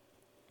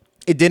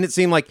 It didn't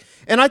seem like,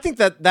 and I think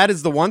that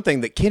is the one thing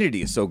that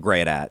Kennedy is so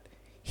great at.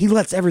 He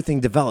lets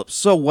everything develop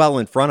so well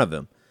in front of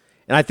him.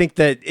 And I think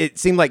that it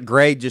seemed like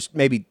Gray just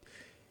maybe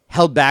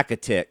held back a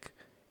tick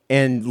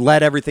and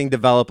let everything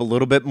develop a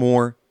little bit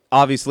more.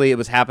 Obviously, it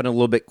was happening a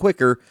little bit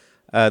quicker.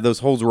 Those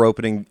holes were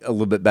opening a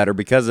little bit better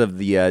because of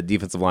the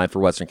defensive line for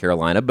Western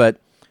Carolina. But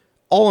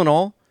all in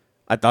all,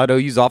 I thought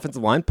OU's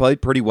offensive line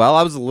played pretty well.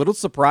 I was a little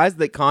surprised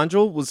that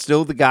Conjal was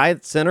still the guy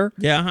at center.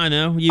 Yeah, I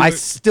know. I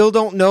still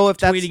don't know if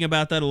that's tweeting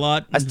about that a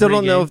lot. I still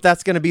don't know if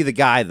that's going to be the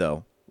guy,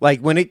 though.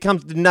 Like, when it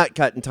comes to nut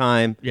cutting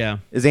time,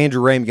 is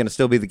Andrew Rame going to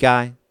still be the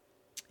guy?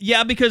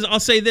 Yeah, because I'll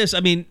say this. I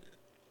mean,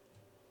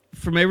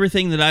 from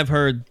everything that I've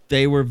heard,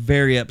 they were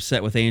very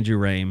upset with Andrew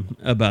Rame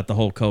about the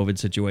whole COVID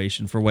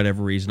situation for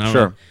whatever reason. I don't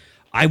know.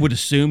 I would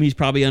assume he's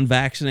probably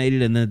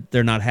unvaccinated and that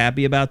they're not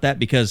happy about that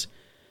because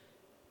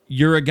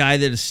you're a guy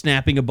that is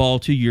snapping a ball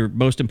to your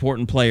most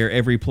important player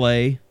every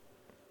play.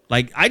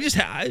 Like,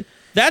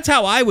 that's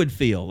how I would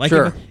feel. Like,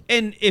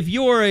 if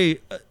you're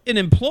an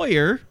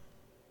employer,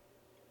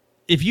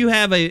 if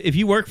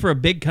you work for a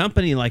big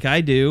company like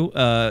I do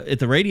at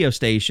the radio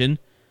station,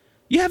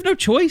 you have no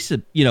choice,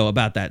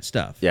 about that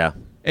stuff. Yeah.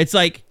 It's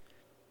like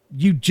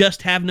you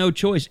just have no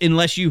choice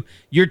unless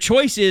your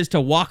choice is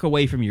to walk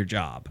away from your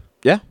job.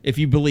 Yeah. If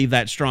you believe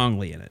that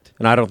strongly in it.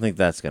 And I don't think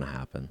that's going to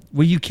happen.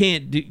 Well, you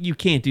can't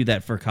do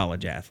that for a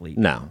college athlete.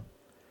 No.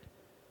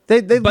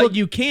 But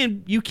you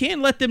can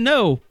let them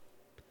know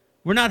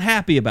we're not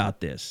happy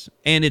about this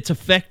and it's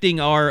affecting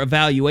our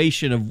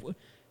evaluation of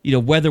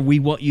whether we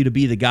want you to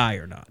be the guy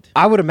or not.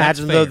 I would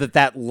imagine, though,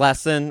 that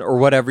lesson, or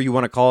whatever you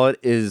want to call it,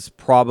 is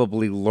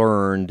probably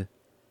learned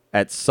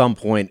at some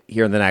point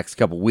here in the next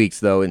couple weeks,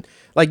 though. And,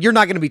 like, you're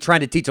not going to be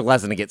trying to teach a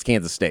lesson against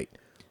Kansas State.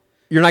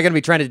 You're not going to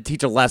be trying to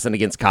teach a lesson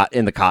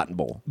in the Cotton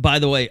Bowl. By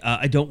the way,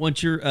 I don't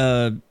want you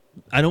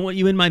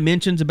in my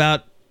mentions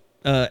about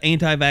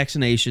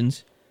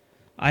anti-vaccinations.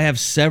 I have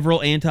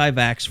several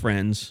anti-vax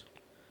friends.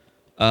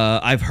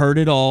 I've heard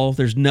it all.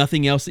 There's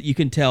nothing else that you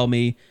can tell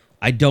me.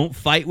 I don't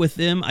fight with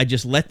them. I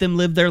just let them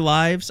live their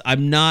lives.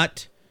 I'm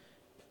not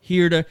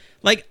here to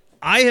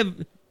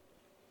I'm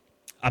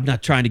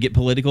not trying to get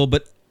political,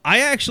 but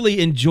I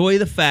actually enjoy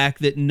the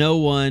fact that no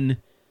one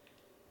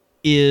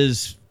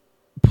is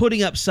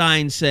putting up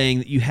signs saying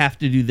that you have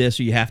to do this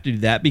or you have to do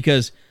that,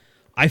 because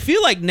I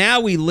feel like now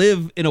we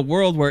live in a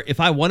world where if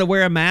I want to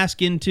wear a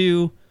mask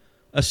into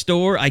a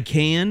store, I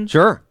can.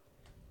 Sure.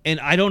 And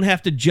I don't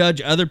have to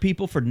judge other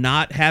people for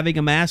not having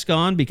a mask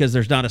on because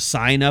there's not a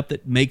sign up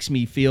that makes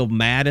me feel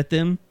mad at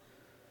them.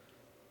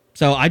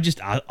 So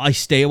I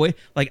stay away.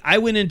 Like, I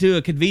went into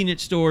a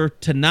convenience store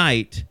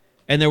tonight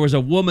and there was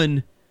a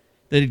woman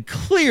that had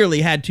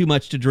clearly had too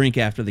much to drink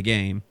after the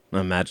game.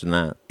 Imagine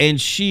that. And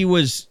she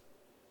was,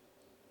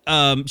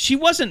 she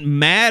wasn't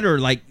mad or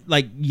like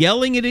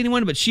yelling at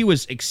anyone, but she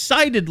was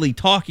excitedly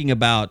talking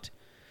about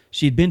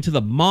she'd been to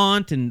the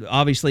Mont and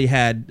obviously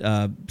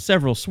had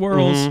several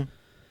swirls. Mm-hmm.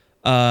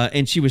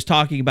 And she was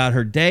talking about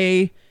her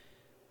day,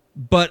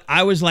 but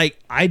I was like,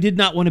 I did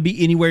not want to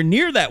be anywhere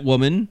near that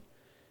woman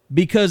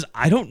because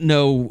I don't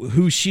know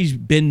who she's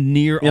been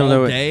near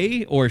all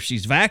day or if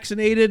she's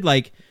vaccinated.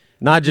 Like,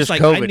 not just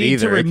COVID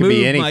either. It could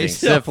be anything.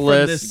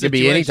 Syphilis. It could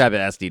be any type of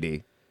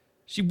STD.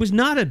 She was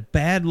not a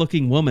bad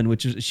looking woman,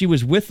 she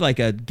was with like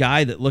a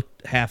guy that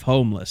looked half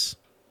homeless.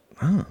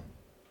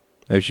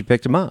 Maybe she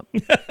picked him up.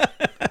 Maybe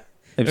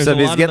There's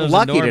somebody's a lot of getting those in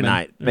lucky Norman.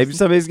 tonight. Maybe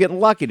somebody's getting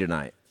lucky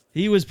tonight.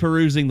 He was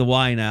perusing the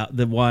wine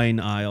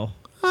aisle.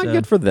 So.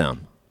 Good for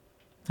them.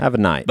 Have a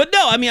night. But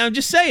no, I mean, I'm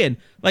just saying,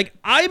 like,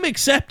 I'm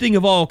accepting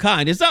of all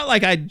kind. It's not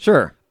like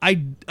Sure.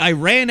 I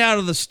ran out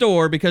of the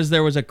store because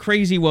there was a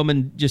crazy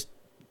woman just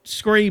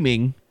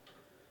screaming.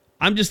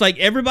 I'm just like,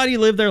 everybody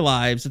live their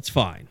lives. It's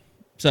fine.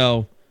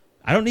 So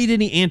I don't need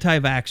any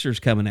anti-vaxxers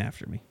coming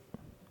after me.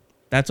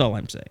 That's all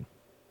I'm saying.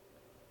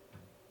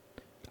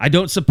 I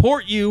don't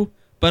support you,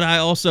 but I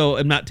also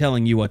am not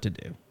telling you what to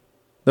do.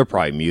 They're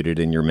probably muted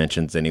in your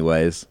mentions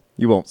anyways.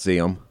 You won't see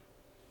them.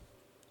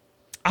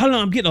 I don't know.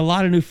 I'm getting a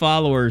lot of new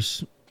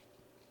followers,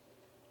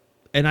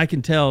 and I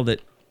can tell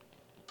that,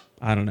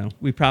 I don't know,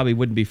 we probably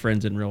wouldn't be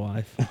friends in real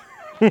life.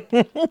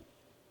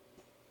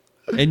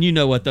 And you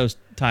know what those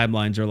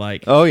timelines are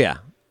like. Oh, yeah.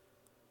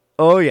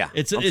 Oh, yeah.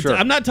 Sure.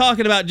 I'm not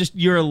talking about just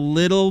you're a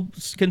little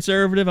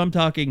conservative. I'm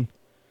talking,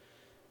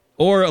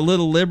 or a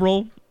little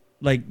liberal.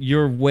 Like,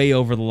 you're way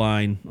over the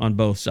line on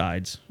both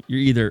sides.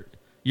 You're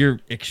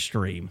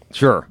extreme.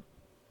 Sure.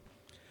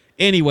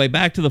 Anyway,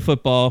 back to the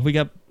football. We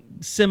got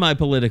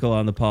semi-political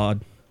on the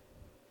pod.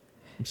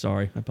 I'm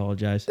sorry. I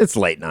apologize. It's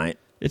late night.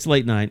 It's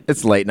late night.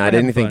 It's late night.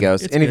 Anything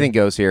goes. Anything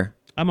goes here.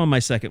 I'm on my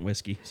second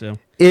whiskey, so.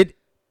 It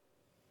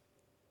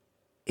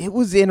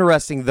was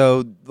interesting,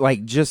 though,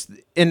 like, just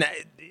in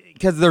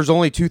because there's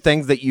only two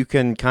things that you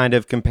can kind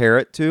of compare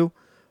it to,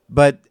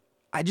 but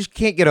I just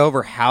can't get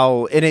over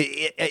how, and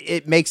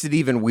it makes it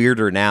even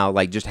weirder now,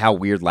 like just how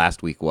weird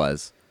last week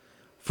was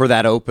for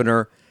that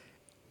opener.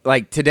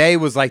 Like, today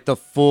was like the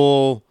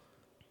full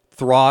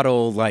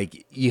throttle,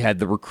 like you had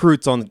the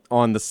recruits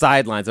on the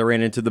sidelines. I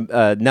ran into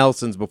the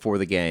Nelsons before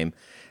the game.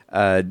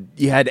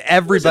 You had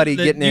everybody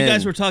getting in. You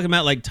guys were talking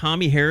about, like,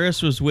 Tommy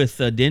Harris was with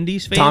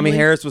Dindy's family? Tommy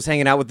Harris was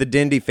hanging out with the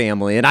Dindy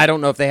family, and I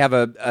don't know if they have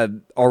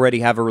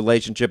already have a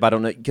relationship. I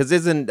don't know, because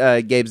isn't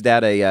Gabe's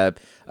dad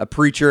a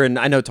preacher? And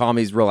I know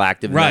Tommy's real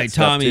active in that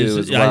stuff too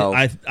as well.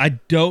 I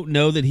don't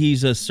know that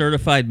he's a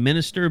certified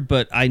minister,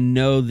 but I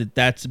know that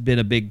that's been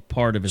a big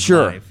part of his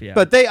life. Yeah.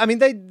 But they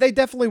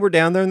definitely were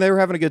down there, and they were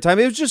having a good time.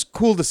 It was just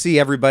cool to see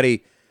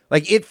everybody.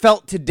 Like,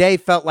 today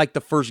felt like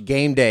the first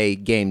game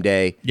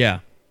day. Yeah.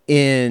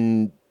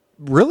 In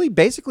really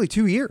basically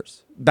 2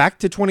 years, back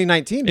to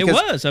 2019. It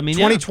was. I mean,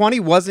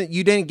 2020 wasn't.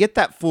 You didn't get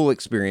that full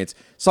experience.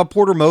 Saw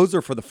Porter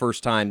Moser for the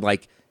first time,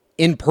 like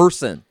in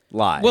person,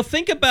 live. Well,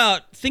 think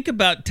about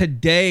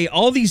today.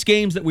 All these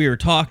games that we were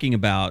talking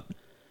about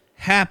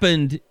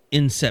happened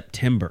in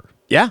September.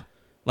 Yeah,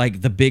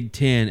 like the Big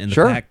Ten and the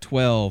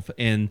Pac-12,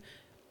 and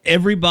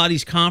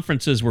everybody's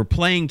conferences were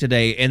playing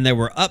today, and there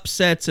were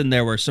upsets and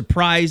there were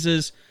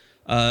surprises.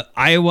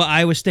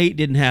 Iowa State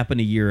didn't happen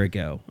a year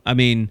ago. I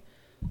mean,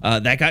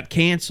 that got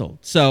canceled.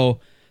 So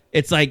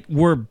it's like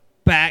we're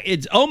back.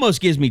 It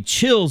almost gives me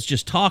chills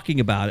just talking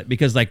about it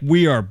because, like,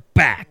 we are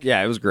back.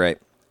 Yeah, it was great.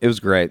 It was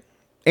great.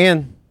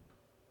 And,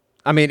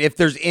 I mean, if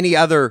there's any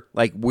other,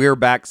 like, we're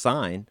back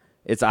sign,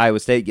 it's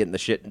Iowa State getting the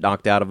shit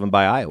knocked out of them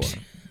by Iowa.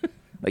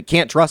 Like,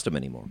 can't trust them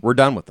anymore. We're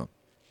done with them.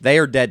 They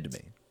are dead to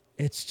me.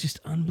 It's just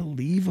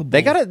unbelievable.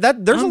 They got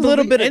it. There's a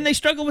little bit, and they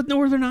struggle with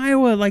Northern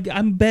Iowa. Like,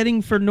 I'm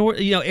betting for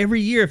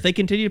every year if they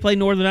continue to play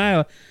Northern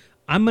Iowa,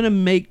 I'm gonna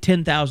make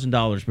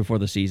 $10,000 before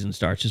the season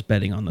starts just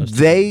betting on those.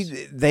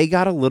 They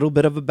got a little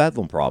bit of a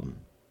Bedlam problem.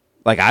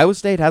 Like, Iowa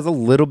State has a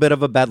little bit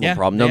of a Bedlam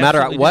problem. No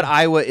matter what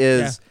Iowa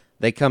is,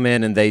 they come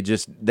in and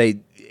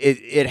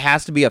it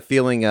has to be a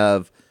feeling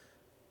of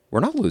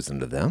we're not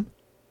losing to them.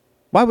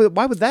 Why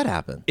would that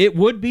happen? It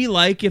would be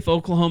like if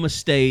Oklahoma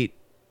State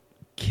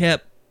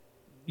kept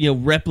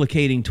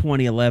replicating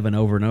 2011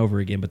 over and over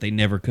again, but they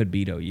never could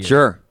beat OU.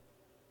 Sure.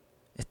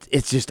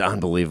 It's just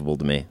unbelievable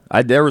to me.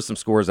 There were some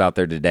scores out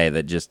there today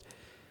that just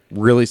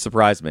really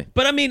surprised me.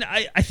 But, I mean,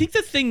 I think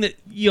the thing that,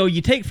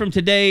 you take from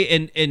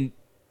today, and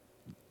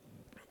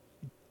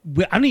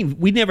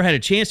we never had a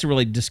chance to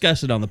really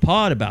discuss it on the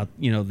pod about,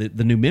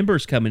 the new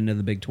members coming into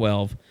the Big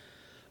 12.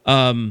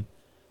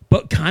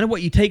 But kind of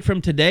what you take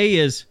from today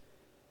is,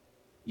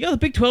 the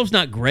Big 12's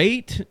not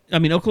great. I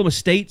mean, Oklahoma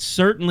State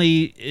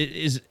certainly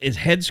is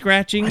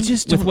head-scratching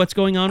with what's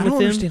going on with them. I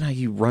don't understand how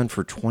you run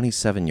for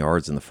 27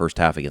 yards in the first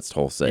half against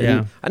Tulsa.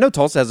 Yeah. I know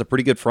Tulsa has a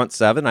pretty good front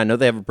seven. I know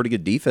they have a pretty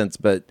good defense,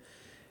 but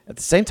at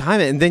the same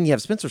time, and then you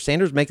have Spencer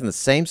Sanders making the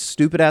same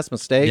stupid-ass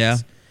mistakes. Yeah.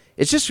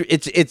 It's just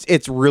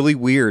it's really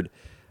weird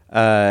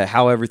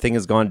how everything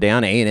has gone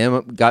down.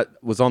 A&M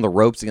was on the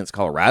ropes against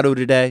Colorado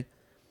today.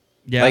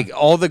 Yeah. Like,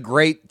 all the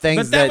great things.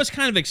 But that was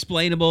kind of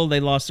explainable. They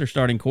lost their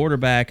starting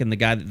quarterback, and the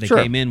guy that they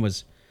came in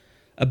was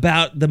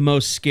about the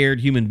most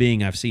scared human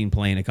being I've seen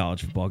playing a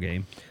college football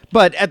game.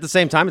 But at the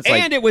same time, it's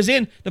like... And it was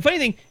the funny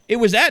thing, it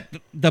was at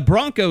the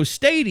Broncos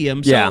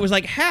Stadium, so it was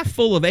like half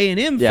full of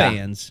A&M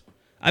fans.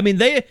 I mean,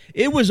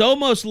 it was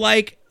almost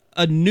like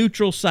a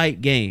neutral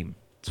site game.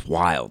 It's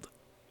wild.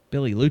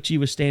 Billy Lucci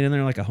was standing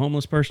there like a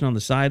homeless person on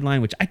the sideline,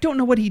 which I don't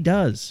know what he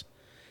does.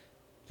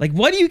 Like,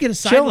 why do you get a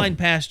sideline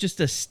pass just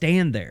to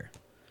stand there?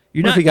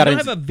 You don't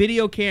have a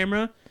video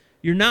camera.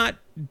 You're not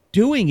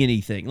doing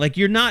anything. Like,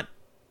 you're not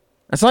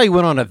I saw he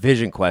went on a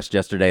vision quest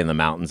yesterday in the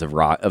mountains of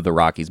the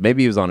Rockies.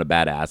 Maybe he was on a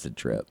bad acid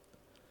trip.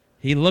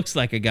 He looks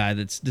like a guy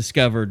that's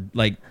discovered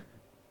like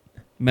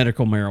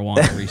medical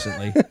marijuana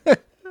recently.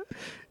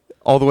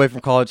 All the way from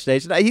College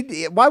Station.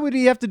 Why would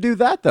he have to do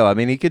that, though? I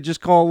mean, he could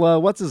just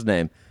call, what's his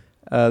name?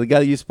 The guy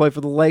that used to play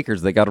for the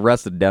Lakers that got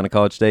arrested down at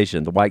College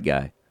Station, the white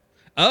guy.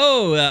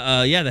 Oh,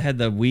 yeah, they had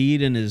the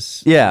weed in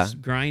his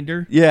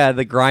grinder. Yeah,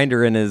 the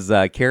grinder in his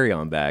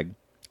carry-on bag.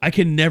 I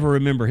can never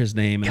remember his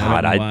name. And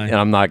God, I don't know why. and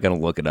I'm not going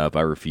to look it up.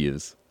 I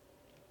refuse.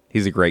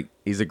 He's a great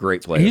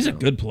player. He's a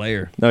good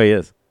player. No, he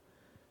is.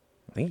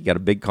 I think he got a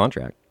big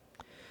contract.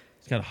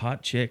 He's got a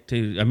hot chick,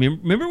 too. I mean,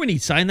 remember when he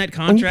signed that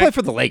contract? When you play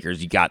for the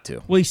Lakers, you got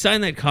to. Well, he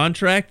signed that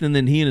contract, and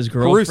then he and his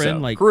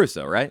girlfriend,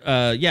 Caruso, right?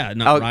 Yeah,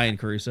 not Ryan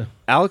Caruso.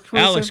 Alex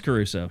Caruso? Alex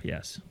Caruso,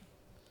 yes.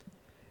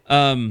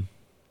 No,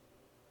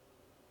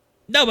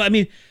 but I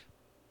mean,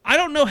 I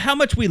don't know how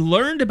much we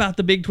learned about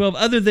the Big 12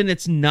 other than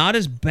it's not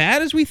as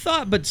bad as we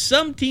thought, but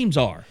some teams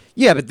are.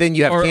 Yeah, but then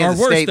you have Or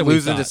Kansas worse State than we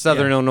losing to thought,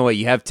 Southern yeah. Illinois.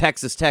 You have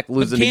Texas Tech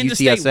losing to Kansas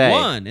UTSA. State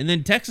won, and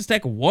then Texas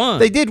Tech won.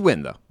 They did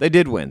win, though. They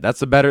did win. That's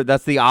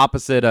the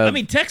opposite of... I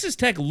mean, Texas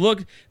Tech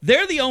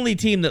they're the only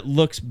team that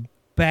looks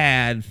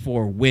bad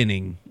for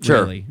winning,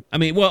 Sure. really. I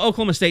mean, well,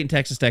 Oklahoma State and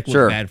Texas Tech look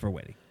Sure. bad for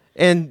winning.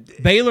 And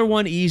Baylor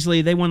won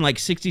easily. They won like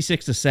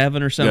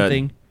 66-7 or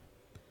something.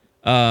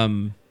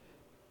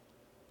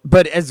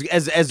 But as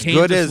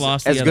good as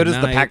lost the other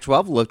the night.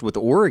 Pac-12 looked with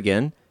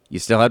Oregon, you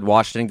still had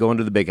Washington going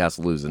to the Big House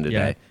losing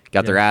today.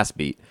 Got their ass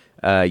beat.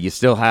 You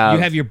still have...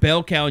 You have your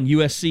bell cow and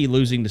USC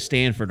losing to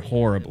Stanford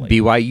horribly.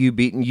 BYU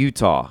beating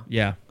Utah.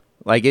 Yeah.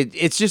 Like,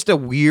 it's just a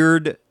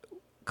weird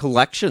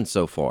collection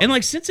so far. And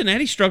like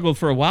Cincinnati struggled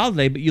for a while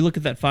today, but you look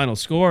at that final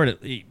score, and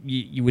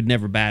you would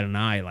never bat an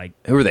eye. Like,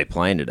 who are they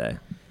playing today?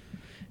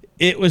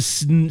 It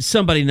was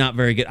somebody not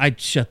very good. I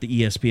shut the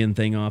ESPN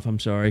thing off. I'm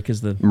sorry,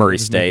 because the Murray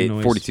State,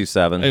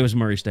 42-7. It was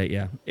Murray State,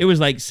 yeah. It was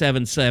like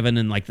 7-7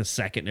 in like the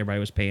second. Everybody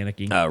was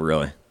panicking. Oh,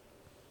 really?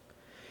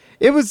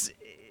 It was...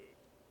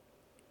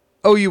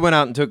 OU went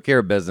out and took care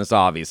of business,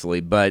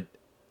 obviously, but,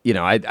 you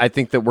know, I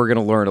think that we're going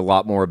to learn a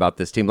lot more about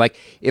this team. Like,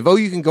 if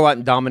OU can go out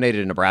and dominate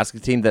a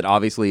Nebraska team that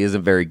obviously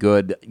isn't very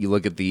good, you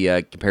look at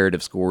the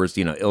comparative scores,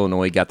 you know,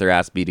 Illinois got their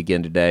ass beat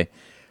again today.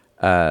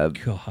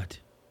 God.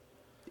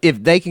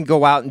 If they can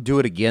go out and do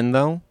it again,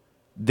 though,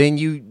 then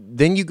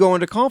you go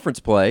into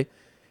conference play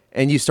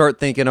and you start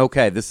thinking,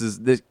 okay,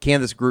 can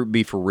this group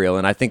be for real?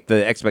 And I think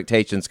the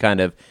expectations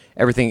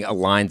everything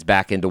aligns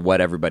back into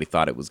what everybody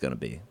thought it was going to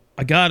be.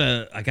 I got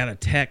a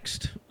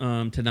text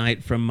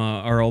tonight from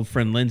our old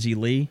friend Lindsay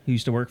Lee, who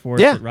used to work for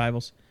us at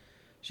Rivals.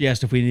 She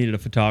asked if we needed a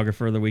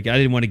photographer the week. I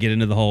didn't want to get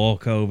into the whole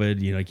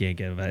COVID, you can't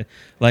get it.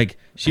 Like,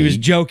 she was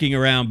joking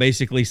around,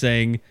 basically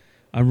saying,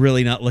 I'm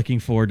really not looking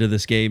forward to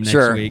this game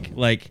next week.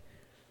 Like,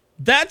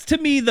 that's, to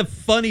me, the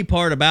funny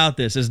part about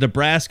this is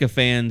Nebraska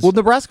fans. Will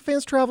Nebraska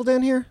fans travel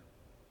down here?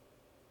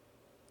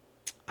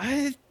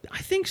 I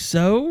think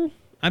so.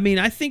 I mean,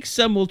 I think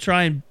some will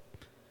try and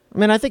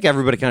I think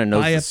everybody kind of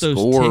knows buy the up those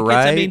score, tickets.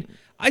 right? I mean,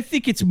 I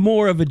think it's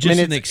more of an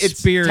experience.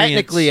 It's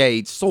technically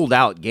a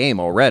sold-out game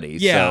already.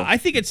 Yeah, so. I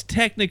think it's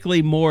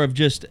technically more of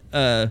just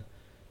an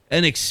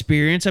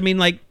experience. I mean,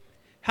 like,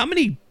 how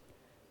many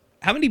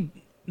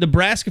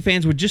Nebraska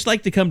fans would just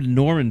like to come to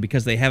Norman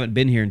because they haven't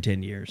been here in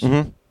 10 years?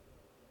 Mm-hmm.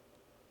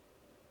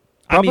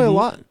 Probably a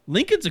lot.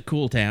 Lincoln's a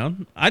cool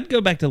town. I'd go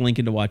back to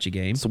Lincoln to watch a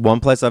game. It's one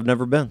place I've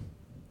never been.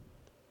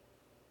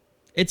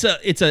 It's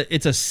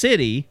a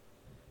city,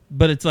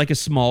 but it's like a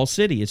small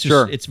city. It's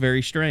just it's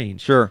very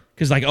strange. Sure.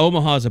 Because like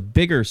Omaha's a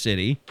bigger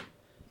city,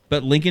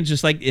 but Lincoln's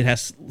just like, it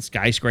has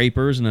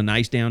skyscrapers and a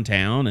nice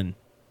downtown and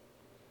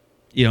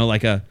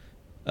like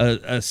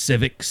a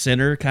civic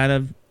center kind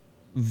of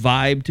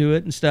vibe to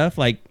it and stuff.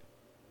 Like,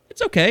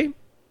 it's okay.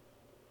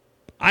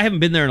 I haven't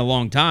been there in a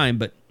long time,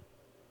 but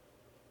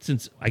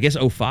since I guess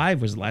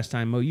 2005 was the last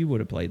time OU would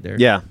have played there.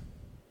 Yeah.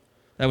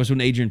 That was when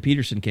Adrian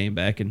Peterson came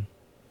back and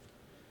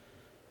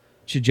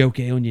Chijoke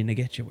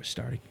Onyenegetcha was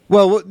starting.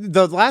 Well,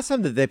 the last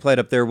time that they played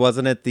up there,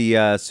 wasn't it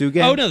the Sioux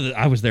game? Oh, no,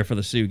 I was there for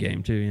the Sioux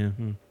game, too, yeah.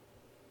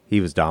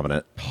 He was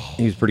dominant.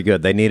 He was pretty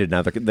good. They needed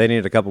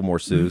a couple more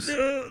Sioux.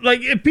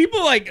 Like, if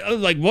people like,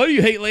 why do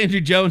you hate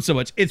Landry Jones so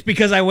much? It's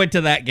because I went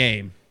to that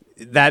game.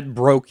 That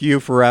broke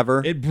you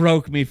forever? It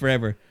broke me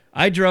forever.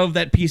 I drove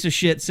that piece of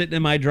shit sitting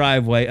in my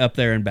driveway up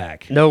there and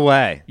back. No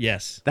way.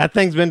 Yes. That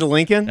thing's been to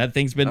Lincoln? That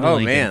thing's been to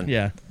Lincoln. Oh, man.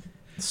 Yeah.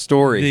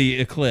 Story. The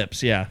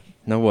Eclipse, yeah.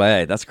 No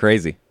way. That's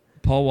crazy.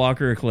 The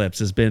Walker Eclipse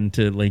has been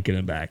to Lincoln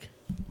and back.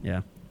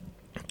 Yeah.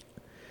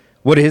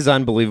 What is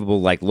unbelievable,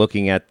 like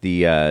looking at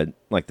the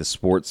the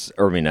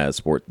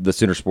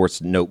Sooner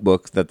Sports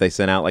notebook that they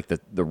sent out, like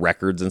the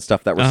records and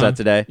stuff that were set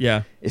today.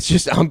 Yeah. It's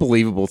just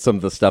unbelievable some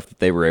of the stuff that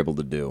they were able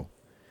to do.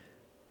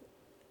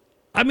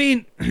 I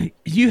mean,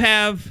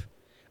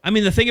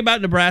 the thing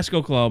about Nebraska,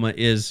 Oklahoma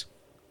is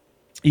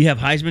you have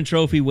Heisman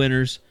Trophy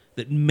winners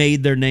that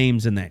made their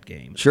names in that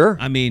game. Sure.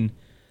 I mean,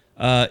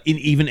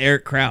 even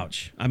Eric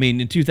Crouch. I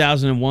mean, in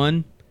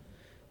 2001,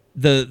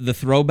 the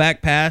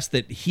throwback pass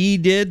that he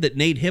did that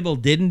Nate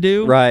Hibble didn't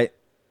do. Right.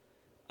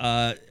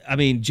 I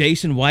mean,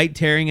 Jason White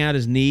tearing out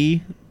his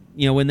knee,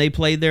 when they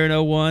played there in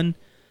 01.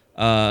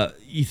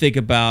 You think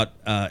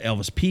about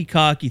Elvis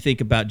Peacock. You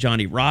think about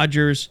Johnny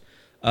Rogers.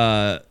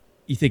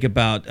 You think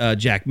about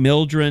Jack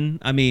Mildren.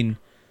 I mean,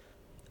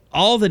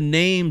 all the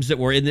names that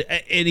were in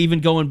and even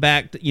going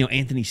back to,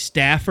 Anthony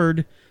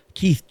Stafford,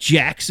 Keith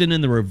Jackson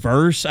in the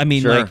reverse. I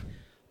mean, Sure. like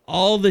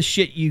all the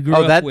shit you grew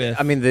up with.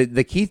 I mean,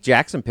 the Keith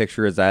Jackson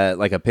picture is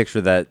like a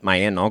picture that my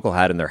aunt and uncle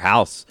had in their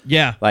house.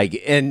 Yeah.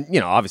 Like, and,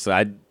 obviously,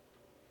 I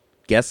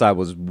guess I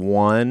was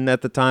 1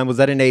 at the time. Was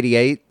that in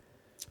 88?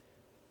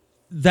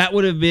 That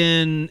would have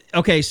been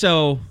okay.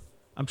 So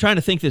I'm trying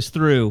to think this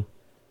through.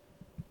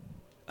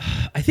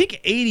 I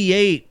think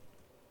 88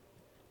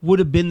 would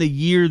have been the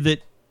year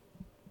that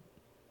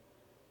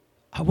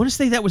I want to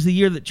say that was the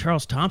year that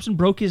Charles Thompson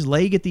broke his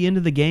leg at the end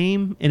of the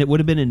game, and it would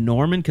have been in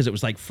Norman because it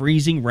was like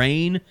freezing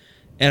rain.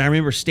 And I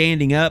remember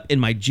standing up and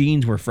my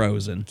jeans were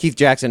frozen. Keith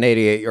Jackson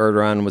 88-yard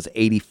run was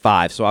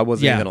 85, so I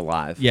wasn't even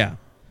alive. Yeah,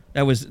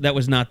 that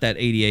was not that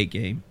 88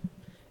 game.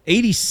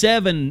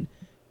 87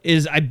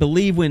 is, I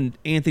believe, when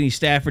Anthony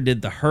Stafford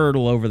did the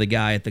hurdle over the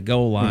guy at the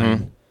goal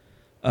line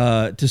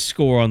to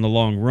score on the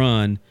long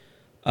run.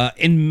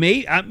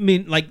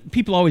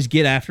 People always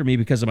get after me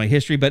because of my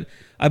history, but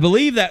I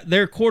believe that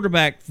their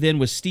quarterback then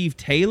was Steve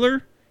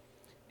Taylor,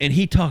 and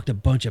he talked a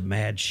bunch of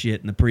mad shit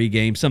in the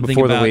pregame. Something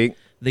Before the about week.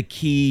 the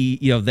key,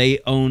 they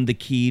owned the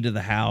key to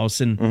the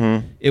house,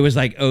 and it was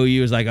like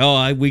OU was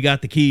like, we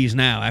got the keys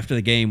now after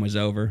the game was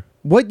over.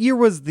 What year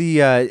was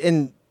the,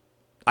 and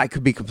I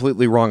could be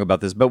completely wrong about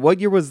this, but what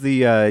year was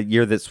the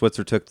year that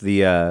Switzer took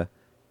the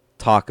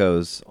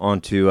tacos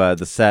onto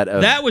the set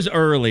of... That was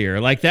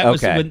earlier. Like, that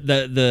was Okay. when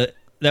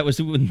that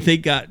was when they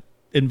got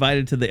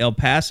invited to the El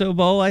Paso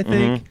Bowl, I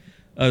think,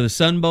 or the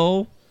Sun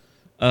Bowl,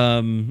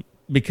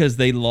 because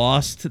they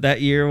lost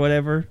that year or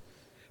whatever.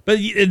 But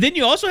then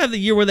you also have the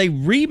year where they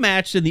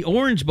rematched in the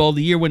Orange Bowl,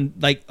 the year when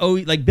like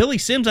Billy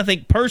Sims, I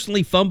think,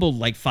 personally fumbled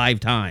like 5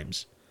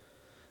 times,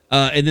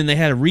 and then they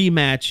had a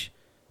rematch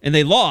and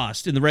they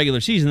lost in the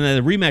regular season. And they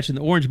had a rematch in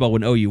the Orange Bowl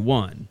when OU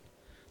won.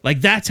 Like,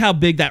 that's how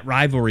big that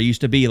rivalry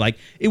used to be. Like,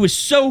 it was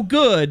so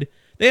good.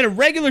 They had a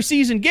regular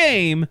season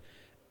game.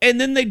 And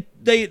then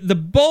the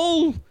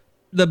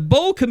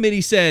bowl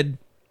committee said,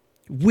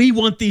 we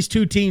want these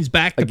two teams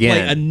back to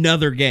play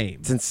another game.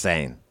 It's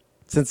insane.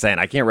 It's insane.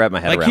 I can't wrap my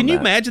head around that. Can you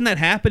imagine that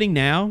happening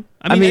now?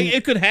 I mean,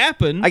 it could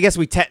happen. I guess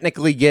we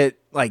technically get,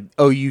 like,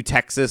 OU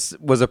Texas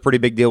was a pretty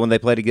big deal when they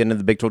played again in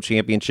the Big 12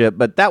 Championship,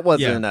 but that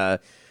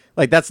wasn't,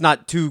 that's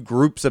not two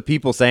groups of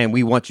people saying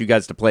we want you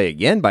guys to play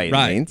again by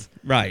any means.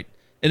 Right.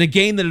 In a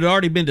game that had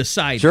already been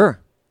decided. Sure.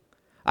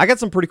 I got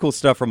some pretty cool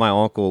stuff from my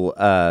uncle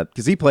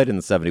because he played in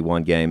the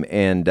 71 game,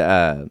 and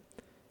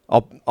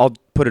I'll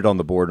put it on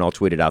the board and I'll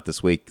tweet it out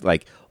this week.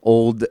 Like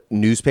old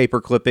newspaper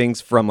clippings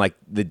from like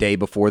the day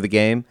before the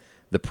game,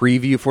 the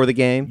preview for the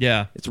game.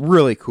 Yeah, it's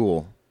really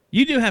cool.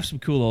 You do have some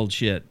cool old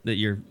shit that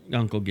your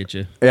uncle get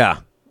you.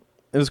 Yeah,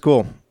 it was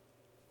cool,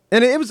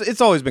 and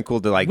it's always been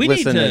cool to like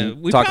listen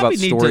and talk about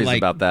stories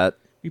about that.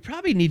 We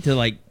probably need to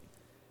like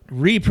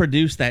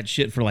reproduce that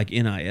shit for like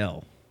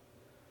NIL.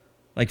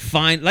 Like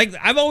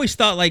I've always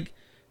thought like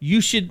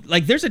you should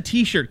like there's a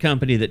t-shirt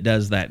company that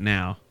does that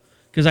now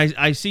because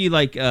I see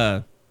like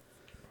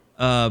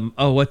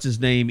what's his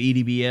name,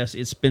 EDBS,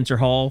 it's Spencer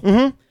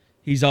Hall.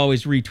 He's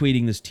always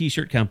retweeting this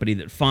t-shirt company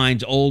that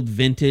finds old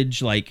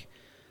vintage like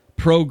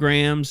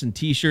programs and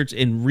t-shirts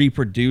and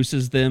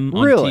reproduces them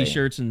on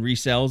t-shirts and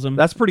resells them.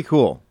 That's pretty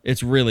cool.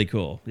 It's really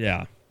cool.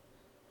 Yeah.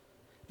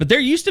 But there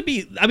used to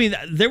be, I mean,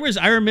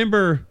 I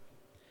remember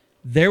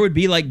there would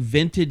be like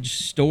vintage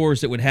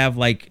stores that would have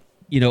like,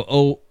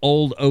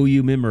 old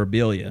OU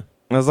memorabilia.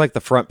 It was like the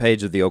front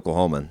page of the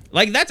Oklahoman.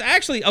 Like that's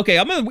actually, okay,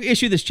 I'm going to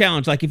issue this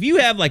challenge. Like if you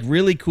have like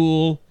really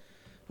cool,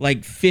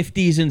 like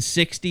 50s and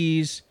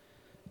 60s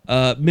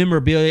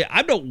memorabilia,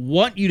 I don't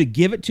want you to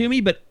give it to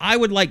me, but I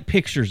would like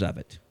pictures of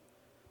it.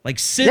 Like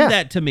send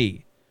that to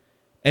me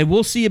and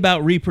we'll see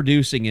about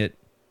reproducing it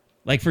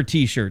like for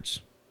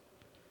t-shirts.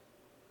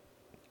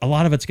 A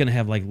lot of it's going to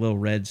have like little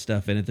red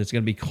stuff in it that's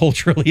going to be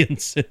culturally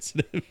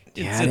insensitive.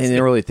 Yeah, I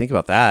didn't really think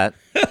about that.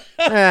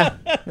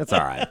 That's all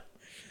right.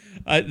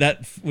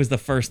 That was the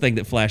first thing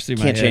that flashed through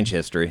my head. Can't change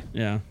history.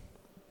 Yeah.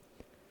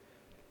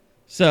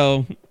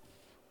 So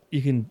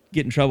you can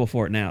get in trouble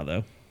for it now,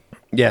 though.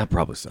 Yeah,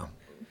 probably so.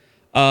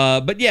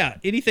 But yeah,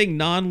 anything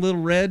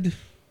non-little red,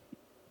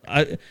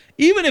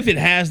 even if it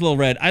has little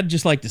red, I'd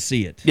just like to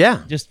see it.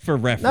 Yeah. Just for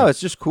reference. No, it's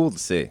just cool to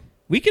see.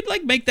 We could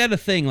like make that a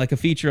thing, like a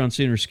feature on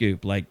Sooner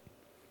Scoop. Like,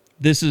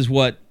 this is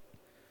what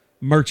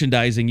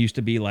merchandising used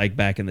to be like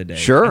back in the day.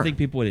 Sure. I think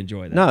people would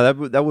enjoy that.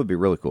 No, that would be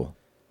really cool.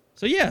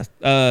 So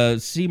yeah,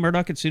 see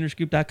Murdoch at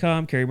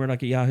Soonerscoop.com, Kerry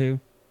Murdoch at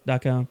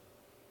Yahoo.com.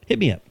 Hit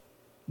me up.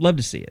 Love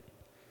to see it.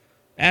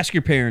 Ask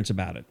your parents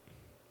about it.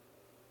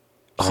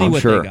 See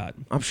what they got.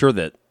 I'm sure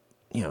that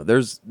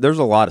there's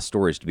a lot of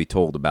stories to be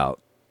told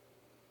about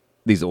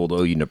these old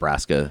OU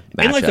Nebraska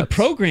matchups. And like the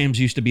programs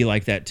used to be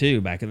like that too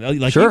back in the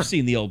like you've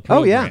seen the old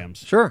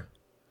programs. Oh yeah, sure.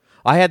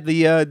 I had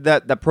the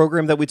that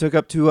program that we took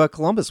up to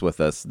Columbus with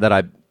us that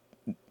I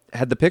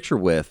had the picture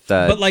with.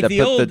 But like that the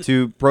put old, the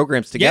two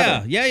programs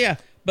together. Yeah.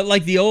 But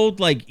like the old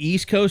like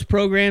East Coast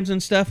programs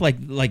and stuff, like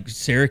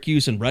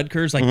Syracuse and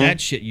Rutgers, like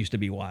that shit used to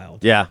be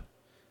wild. Yeah.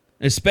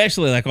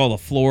 Especially like all the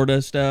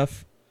Florida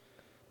stuff,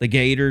 the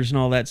Gators and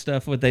all that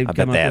stuff. What they'd I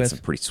come bet they up had with. some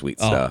pretty sweet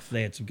stuff.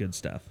 They had some good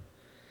stuff.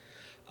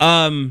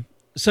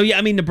 So yeah,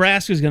 I mean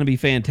Nebraska's going to be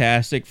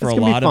fantastic for a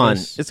lot of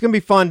us. It's going to be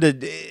fun to,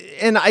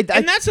 and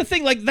and that's the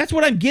thing. Like that's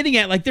what I'm getting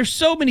at. Like there's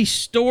so many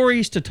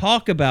stories to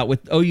talk about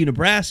with OU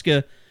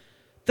Nebraska.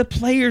 The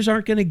players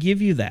aren't going to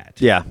give you that.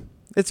 Yeah,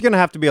 it's going to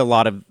have to be a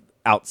lot of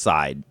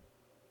outside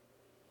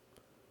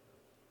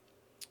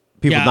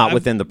people, not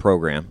within the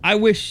program. I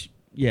wish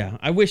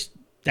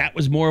that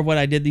was more of what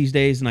I did these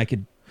days, and I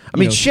could.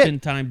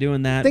 Spend time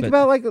doing that. Think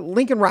about like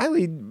Lincoln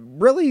Riley.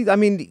 Really, I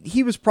mean,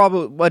 he was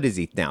probably, what is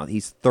he now?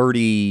 He's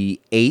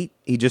 38.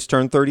 He just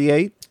turned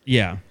 38.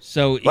 Yeah,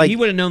 so he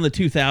would have known the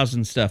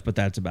 2000 stuff, but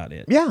that's about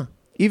it. Yeah,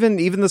 even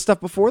the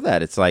stuff before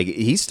that, it's like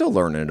he's still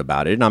learning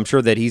about it, and I'm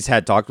sure that he's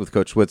had talked with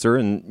Coach Switzer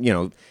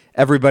and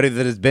everybody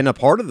that has been a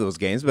part of those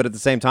games. But at the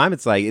same time,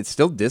 it's like it's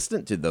still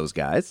distant to those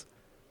guys.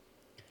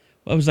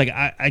 Well, I was like,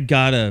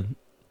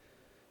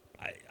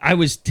 I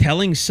was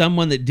telling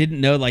someone that didn't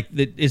know, like,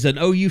 that is an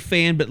OU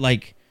fan, but,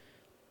 like,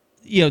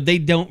 they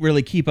don't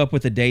really keep up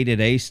with the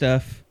day-to-day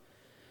stuff.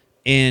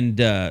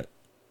 And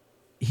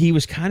he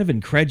was kind of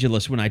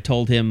incredulous when I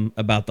told him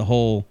about the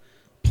whole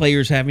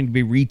players having to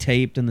be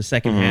retaped in the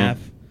second half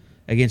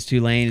against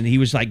Tulane. And he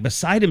was, like,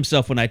 beside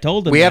himself when I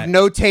told him We have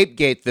no tape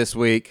gate this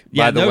week,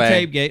 by the way. Yeah, no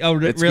tape gate. Oh,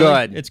 it's really?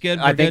 Good. It's good?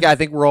 I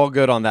think we're all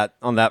good on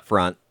that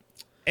front.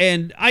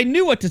 And I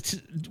knew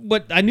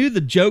I knew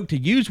the joke to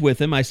use with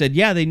him. I said,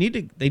 "Yeah, they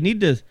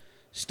need to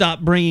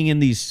stop bringing in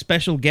these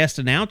special guest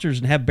announcers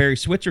and have Barry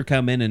Switzer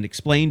come in and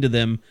explain to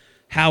them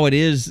how it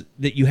is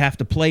that you have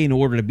to play in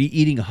order to be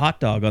eating a hot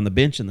dog on the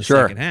bench in the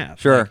second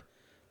half." Sure, like,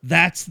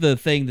 that's the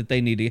thing that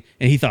they need to.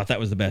 And he thought that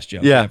was the best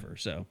joke ever.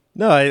 So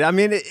no, I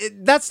mean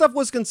that stuff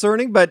was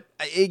concerning, but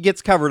it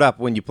gets covered up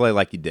when you play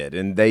like you did,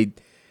 and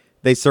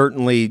they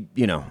certainly,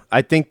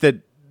 I think that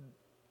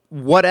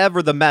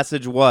whatever the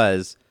message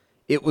was,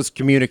 it was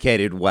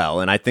communicated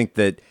well, and I think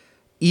that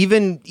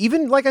even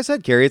like I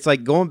said, Kerry, it's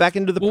like going back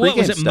into the pregame what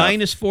was it, stuff.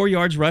 -4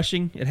 yards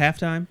rushing at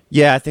halftime?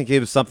 Yeah, I think it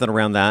was something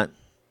around that,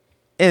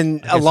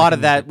 and a lot of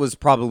that was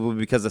probably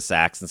because of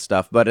sacks and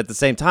stuff. But at the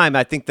same time,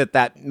 I think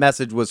that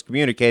message was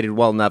communicated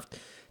well enough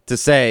to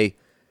say,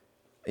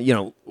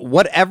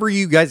 whatever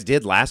you guys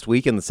did last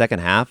week in the second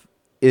half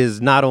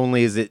is not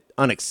only is it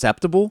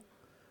unacceptable,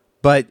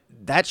 but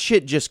that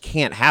shit just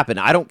can't happen.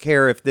 I don't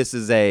care if this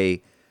is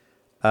a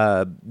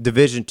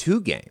Division II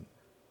game.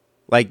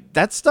 Like,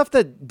 that's stuff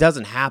that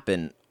doesn't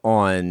happen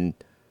on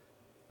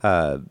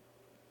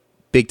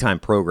big-time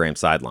program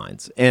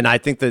sidelines. And I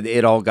think that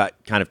it all got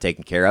kind of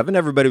taken care of, and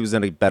everybody was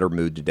in a better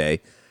mood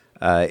today.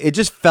 It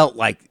just felt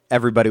like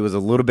everybody was a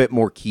little bit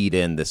more keyed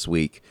in this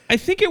week. I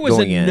think it was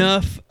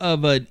enough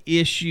of an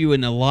issue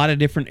in a lot of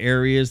different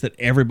areas that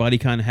everybody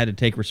kind of had to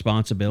take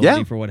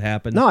responsibility for what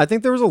happened. No, I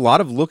think there was a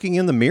lot of looking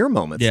in the mirror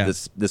moments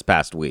this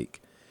past week.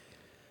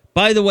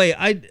 By the way,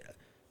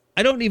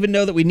 I don't even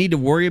know that we need to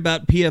worry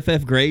about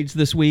PFF grades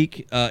this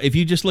week. If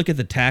you just look at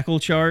the tackle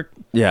chart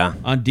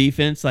on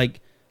defense, like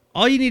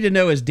all you need to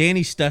know is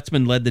Danny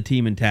Stutzman led the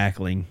team in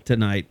tackling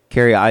tonight.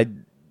 Kerry, I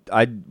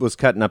was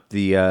cutting up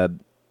the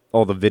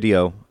all the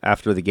video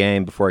after the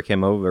game before I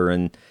came over,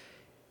 and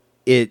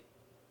it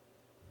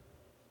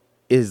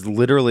is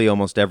literally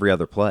almost every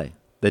other play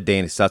that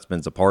Danny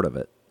Stutzman's a part of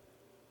it.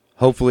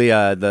 Hopefully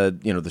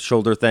the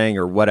shoulder thing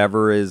or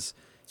whatever is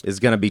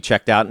going to be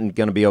checked out and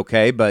going to be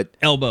okay, but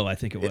elbow, I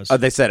think it was. Oh,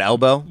 they said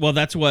elbow? Well,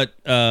 that's what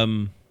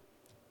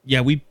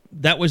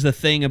that was the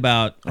thing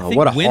about I think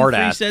what a Winfrey hard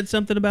ass. said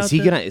something about is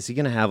he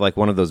gonna have like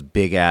one of those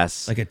big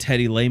ass like a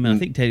Teddy Lehman? I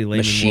think Teddy Lehman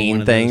machine wore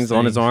one of things those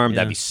on his arm. Yeah.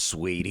 That'd be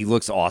sweet. He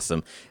looks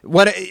awesome.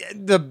 What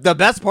the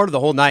best part of the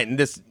whole night, and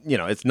this,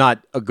 it's not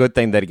a good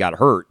thing that he got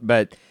hurt,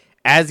 but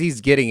as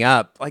he's getting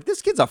up, like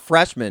this kid's a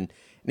freshman,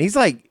 and he's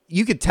like,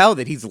 you could tell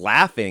that he's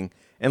laughing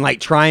and like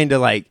trying to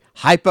like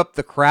hype up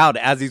the crowd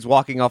as he's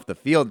walking off the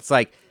field. It's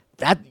like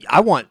that.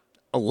 I want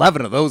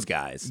 11 of those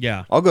guys.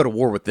 Yeah. I'll go to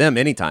war with them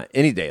anytime,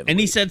 any day of the And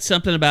week. he said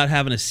something about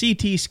having a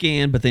CT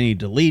scan, but then he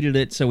deleted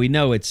it, so we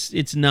know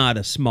it's not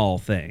a small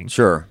thing.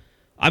 Sure.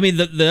 I mean,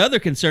 the other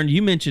concern,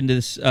 you mentioned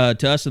this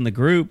to us in the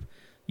group,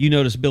 you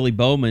noticed Billy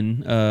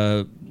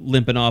Bowman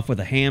limping off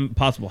with a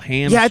possible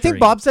hamstring. Yeah, I think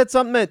Bob said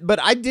something, but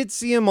I did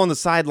see him on the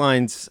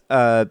sidelines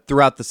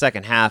throughout the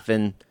second half,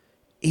 and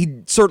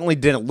he certainly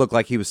didn't look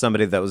like he was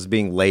somebody that was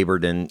being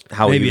labored in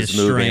how Maybe he was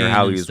moving or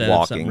how he was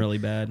walking. Something really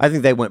bad. I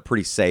think they went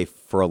pretty safe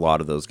for a lot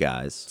of those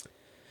guys.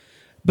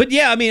 But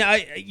yeah, I mean,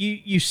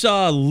 you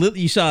saw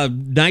a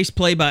nice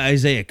play by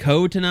Isaiah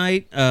Coe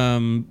tonight.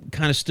 Kind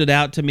of stood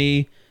out to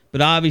me.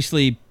 But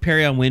obviously,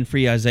 Perrion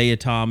Winfrey, Isaiah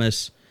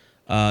Thomas,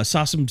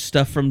 saw some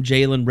stuff from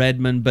Jalen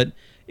Redmond. But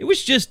it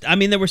was just, I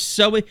mean, there were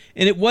so many,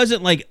 and it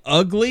wasn't like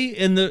ugly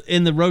in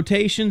the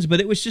rotations,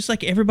 but it was just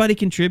like everybody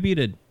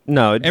contributed.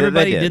 No,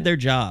 everybody they did their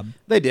job.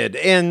 They did,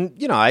 and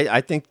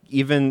I think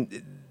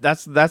even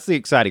that's the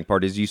exciting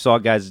part is you saw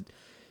guys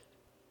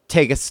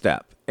take a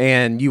step,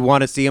 and you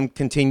want to see him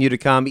continue to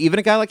come. Even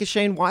a guy like a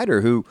Shane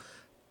Witter, who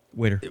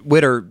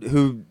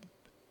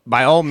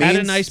by all Had a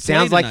means nice play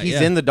sounds like tonight, he's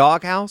yeah. in the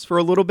doghouse for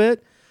a little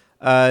bit.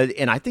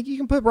 And I think you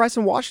can put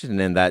Bryson Washington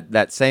in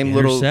that same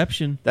little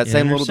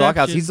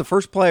doghouse. He's the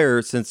first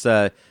player since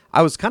I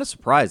was kind of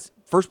surprised.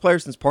 First player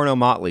since Parnell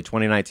Motley,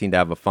 2019, to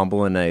have a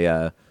fumble and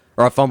a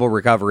fumble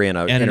recovery and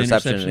an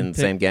interception in the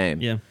same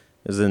game. Yeah, it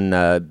was in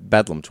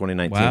Bedlam,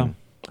 2019. Wow.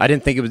 I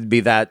didn't think it would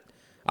be that.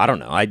 I don't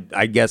know. I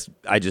guess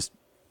I just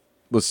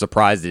was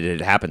surprised that it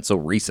had happened so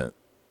recent.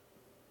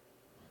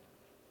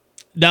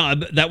 No,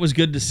 that was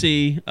good to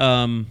see.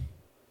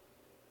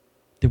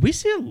 Did we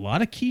see a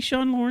lot of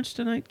Keyshawn Lawrence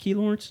tonight? Key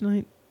Lawrence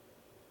tonight?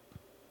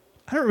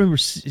 I don't remember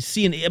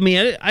seeing. I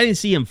mean, I didn't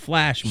see him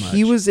flash much.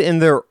 He was in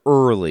there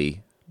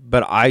early,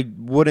 but I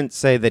wouldn't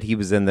say that he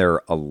was in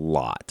there a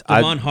lot.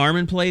 Devon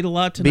Harmon played a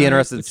lot tonight. Be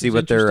interested to see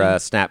what their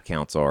interesting. snap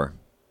counts are.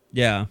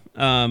 Yeah.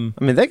 I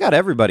mean, they got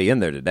everybody in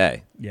there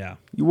today. Yeah.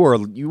 You wore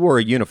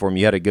a uniform.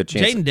 You had a good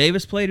chance. Jaden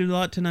Davis played a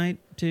lot tonight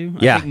too.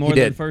 Yeah, I think more he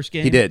did. than the first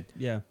game. He did.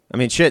 Yeah. I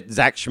mean, shit.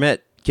 Zach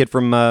Schmidt, kid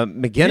from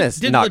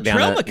McGinnis, Did knocked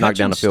Latrell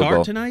down a field start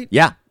goal tonight?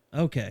 Yeah.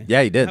 Okay.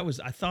 Yeah, he did.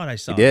 I thought I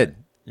saw. He did. That.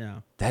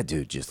 Yeah. That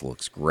dude just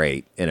looks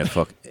great in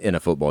a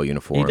football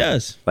uniform. He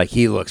does. Like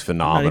he looks I'm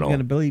not phenomenal.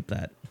 even gonna bleep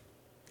that.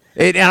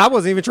 And I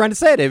wasn't even trying to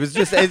say it. It was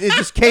just it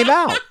just came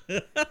out.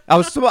 I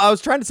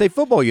was trying to say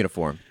football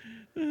uniform.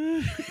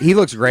 He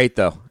looks great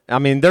though. I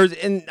mean,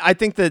 and I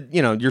think that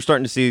you're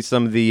starting to see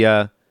some of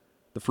the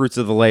fruits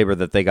of the labor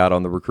that they got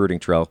on the recruiting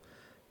trail.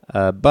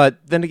 But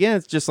then again,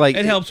 it's just like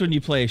It helps when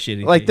you play a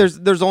shitty like team.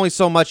 there's only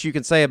so much you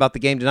can say about the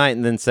game tonight,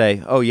 and then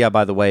say, oh yeah,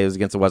 by the way, it was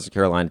against the Western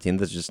Carolina team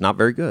that's just not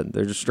very good.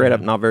 They're just straight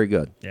up not very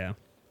good. Yeah.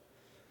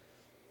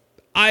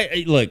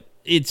 Look.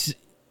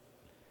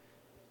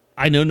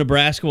 I know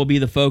Nebraska will be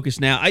the focus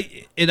now.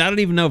 I don't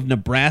even know if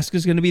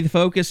Nebraska's going to be the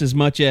focus as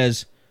much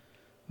as,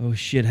 oh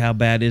shit, how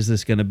bad is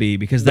this going to be?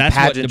 Because that's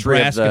what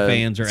Nebraska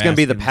fans are. It's going to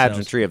be the asking themselves.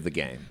 pageantry of the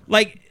game.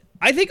 Like,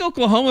 I think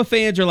Oklahoma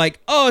fans are like,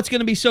 oh, it's going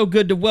to be so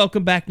good to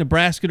welcome back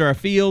Nebraska to our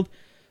field.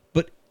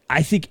 But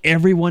I think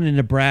everyone in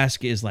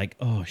Nebraska is like,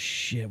 oh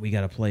shit, we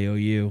got to play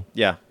OU.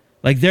 Yeah.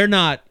 Like, they're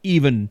not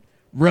even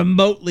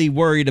remotely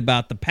worried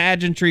about the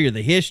pageantry or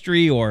the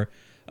history or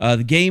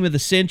the game of the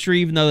century,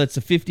 even though that's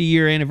a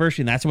 50-year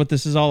anniversary, and that's what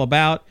this is all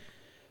about.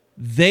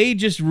 They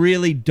just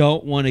really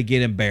don't want to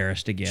get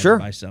embarrassed again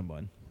by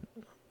someone.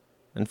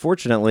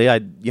 Unfortunately,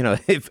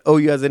 if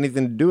OU has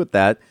anything to do with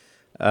that,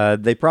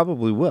 they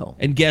probably will.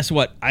 And guess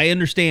what? I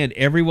understand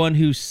everyone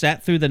who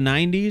sat through the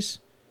 90s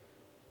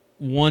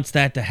wants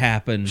that to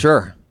happen.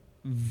 Sure.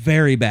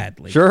 Very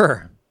badly.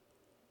 Sure.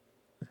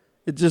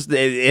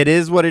 It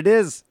is what it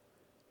is.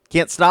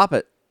 Can't stop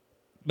it.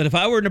 But if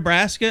I were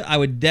Nebraska, I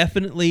would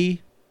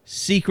definitely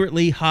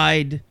secretly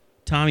hide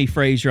Tommy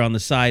Frazier on the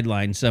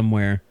sideline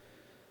somewhere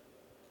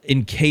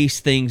in case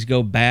things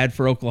go bad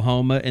for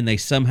Oklahoma and they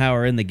somehow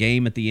are in the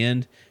game at the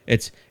end.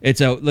 Let's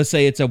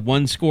say it's a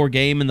one-score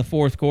game in the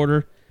fourth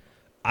quarter.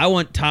 I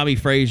want Tommy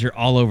Frazier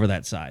all over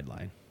that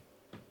sideline.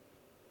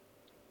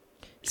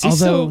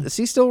 Is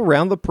he still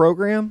around the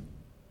program,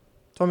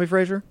 Tommy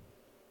Frazier?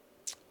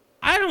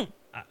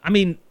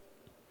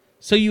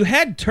 So you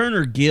had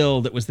Turner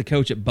Gill that was the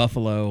coach at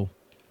Buffalo,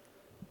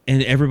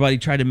 and everybody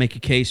tried to make a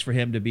case for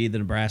him to be the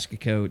Nebraska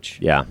coach.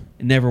 Yeah.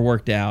 It never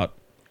worked out.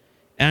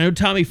 And I know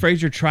Tommy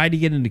Frazier tried to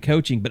get into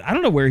coaching, but I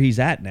don't know where he's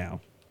at now.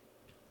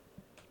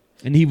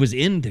 And he was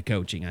into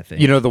coaching, I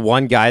think. The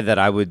one guy that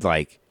I would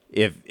like,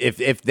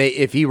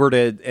 if he were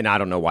to, and I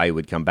don't know why he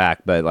would come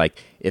back, but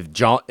like if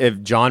John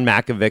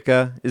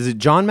Makovica, is it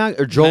John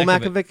or Joel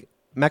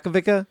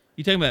Makovica?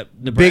 You talking about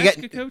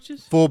Nebraska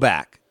coaches?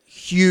 Fullback.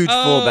 Huge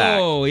fullback.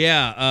 Oh,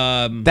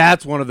 yeah.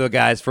 That's one of the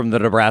guys from the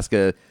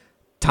Nebraska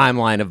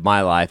timeline of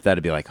my life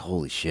that'd be like,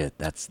 holy shit,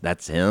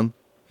 that's him.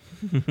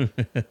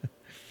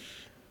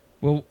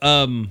 Well,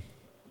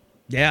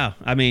 yeah.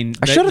 I mean,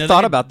 I should have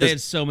thought about this. They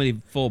had so many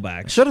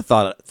fullbacks. I should have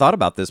thought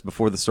about this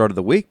before the start of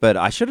the week, but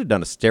I should have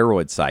done a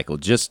steroid cycle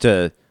just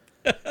to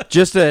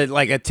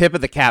like a tip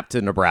of the cap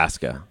to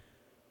Nebraska.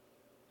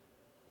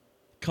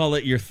 Call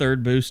it your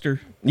third booster.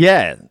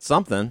 Yeah,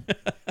 something.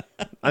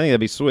 I think that'd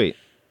be sweet.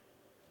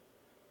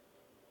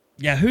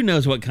 Yeah, who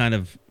knows what kind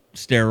of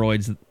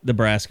steroids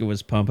Nebraska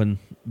was pumping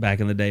back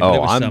in the day, but it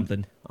was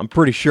something. I'm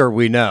pretty sure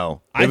we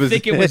know. I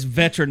think it was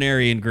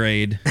veterinarian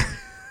grade,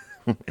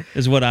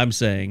 is what I'm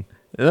saying.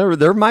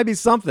 There might be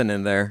something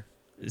in there.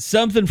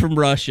 Something from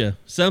Russia.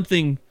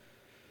 Something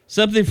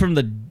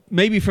from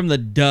maybe from the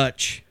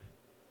Dutch.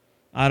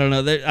 I don't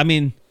know. They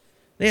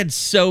had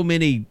so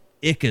many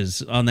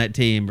ickas on that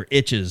team, or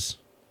itches.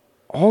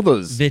 All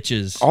those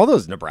bitches. All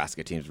those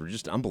Nebraska teams were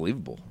just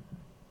unbelievable.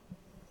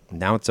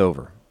 Now it's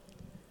over.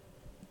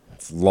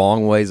 It's a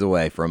long ways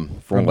away from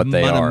what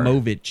they are.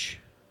 Matamovich.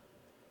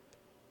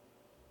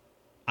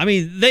 I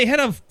mean, they had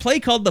a play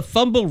called the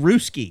Fumble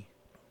Rooski.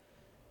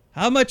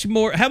 How much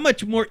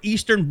more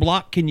Eastern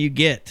Bloc can you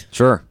get?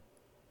 Sure.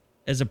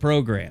 As a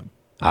program?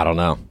 I don't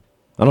know.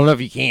 I don't know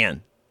if you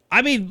can.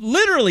 I mean,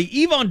 literally,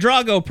 Ivan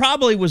Drago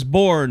probably was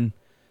born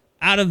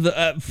out of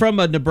the from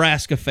a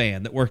Nebraska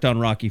fan that worked on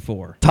Rocky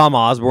IV. Tom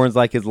Osborne's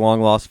like his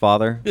long lost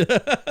father.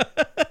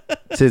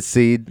 It's his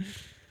seed.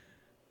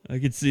 I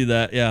could see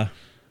that, yeah.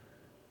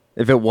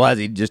 If it was,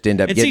 he'd just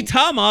end up And getting. see,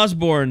 Tom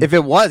Osborne. If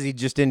it was, he'd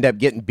just end up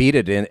getting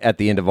beaten at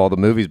the end of all the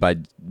movies by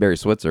Barry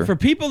Switzer. For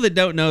people that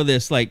don't know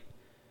this, like,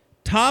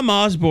 Tom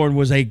Osborne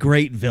was a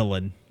great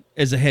villain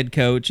as a head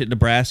coach at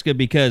Nebraska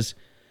because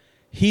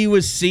he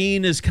was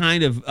seen as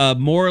kind of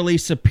morally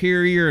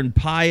superior and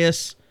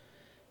pious,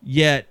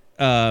 yet,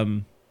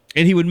 and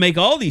he would make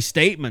all these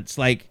statements,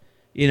 like,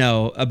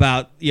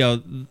 about,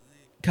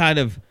 kind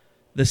of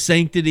the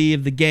sanctity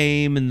of the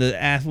game and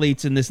the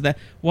athletes and this and that,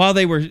 while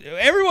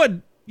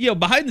everyone,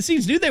 behind the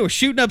scenes knew they were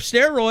shooting up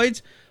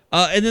steroids.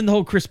 And then the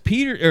whole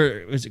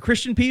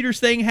Christian Peters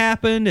thing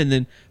happened, and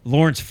then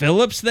Lawrence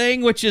Phillips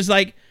thing, which is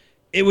like,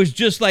 it was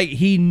just like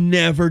he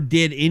never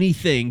did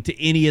anything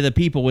to any of the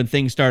people when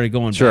things started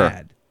going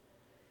bad.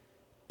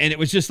 And it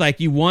was just like,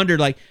 you wondered,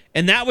 like,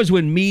 and that was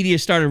when media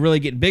started really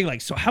getting big.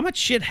 Like, so how much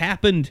shit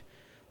happened,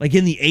 like,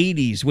 in the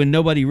 80s when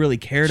nobody really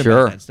cared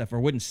about that stuff or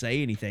wouldn't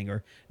say anything,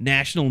 or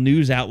national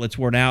news outlets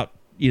weren't out,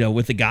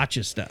 with the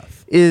gotcha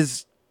stuff.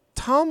 Is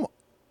Tom,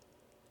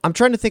 I'm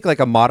trying to think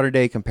like a modern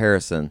day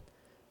comparison.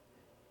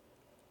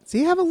 Does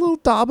he have a little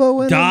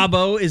Dabo in him?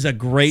 Dabo is a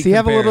great Does he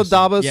have a little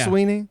comparison. Dabo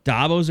Sweeney?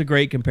 Dabo's a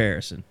great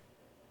comparison.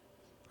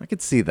 I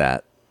could see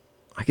that.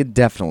 I could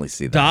definitely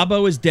see that.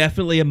 Dabo is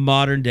definitely a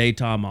modern day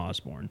Tom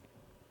Osborne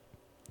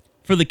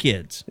for the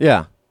kids.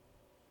 Yeah.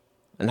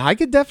 And I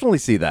could definitely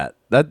see that.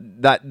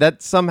 That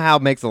somehow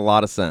makes a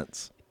lot of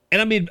sense.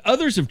 And I mean,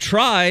 others have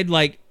tried,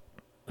 like,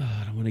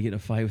 I don't want to get in a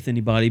fight with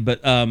anybody,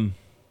 but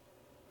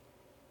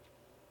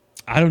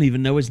I don't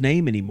even know his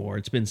name anymore.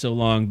 It's been so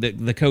long.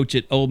 The coach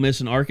at Ole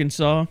Miss in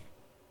Arkansas,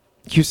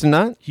 Houston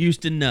Nutt?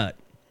 Houston Nutt,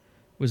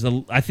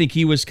 I think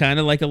he was kind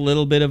of like a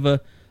little bit of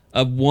a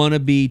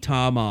wannabe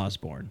Tom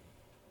Osborne.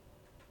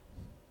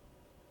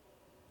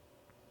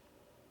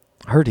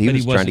 I heard he But he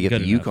was trying to wasn't get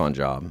the good enough. UConn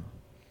job.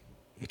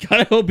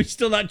 God, I hope he's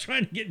still not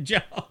trying to get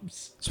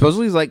jobs.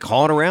 Supposedly he's like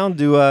calling around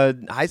to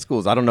high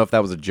schools. I don't know if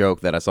that was a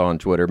joke that I saw on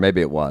Twitter.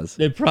 Maybe it was.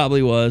 It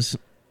probably was.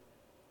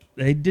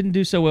 They didn't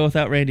do so well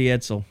without Randy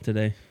Edsall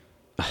today.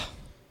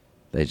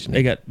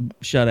 They got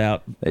shut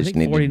out. They I just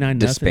think need to 49-0.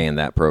 disband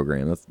that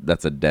program.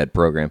 That's a dead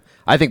program.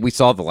 I think we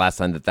saw the last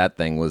time that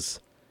thing was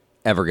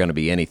ever going to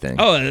be anything.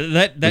 Oh,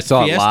 that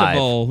saw it Fiesta live.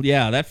 Bowl.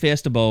 Yeah, that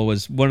Fiesta Bowl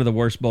was one of the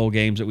worst bowl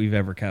games that we've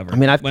ever covered. I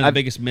mean, one of the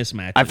biggest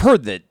mismatches. I've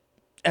heard that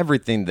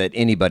everything that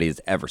anybody has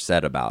ever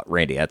said about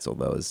Randy Edsall,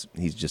 though, is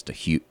he's just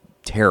a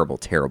terrible,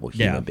 terrible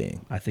human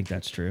being. I think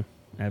that's true.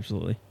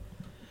 Absolutely.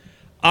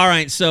 All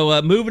right,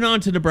 so moving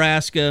on to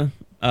Nebraska.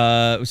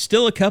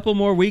 Still a couple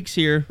more weeks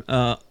here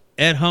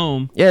at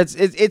home. Yeah,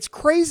 it's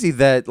crazy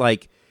that,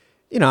 like,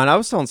 and I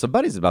was telling some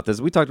buddies about this.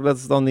 We talked about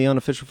this on the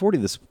Unofficial 40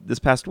 this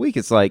past week.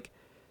 It's like,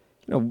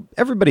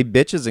 everybody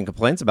bitches and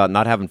complains about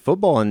not having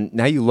football, and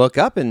now you look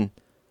up and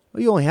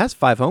he only has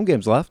 5 home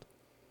games left.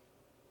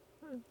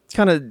 It's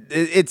kind of,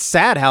 it's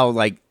sad how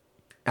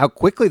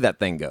quickly that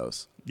thing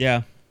goes.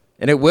 Yeah.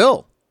 And it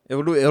will.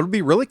 It'll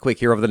be really quick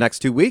here over the next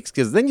 2 weeks,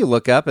 because then you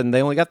look up and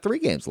they only got 3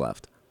 games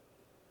left.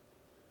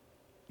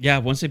 Yeah,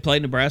 once they play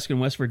Nebraska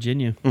and West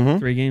Virginia,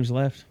 3 games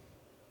left.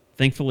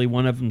 Thankfully,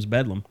 one of them's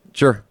Bedlam.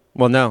 Sure.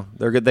 Well, no,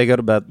 they're good. They go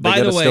to bed.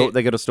 By the way,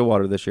 they go to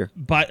Stillwater this year.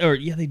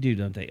 Yeah, they do,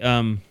 don't they?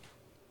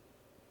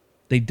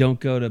 They don't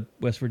go to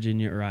West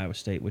Virginia or Iowa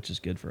State, which is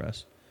good for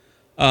us.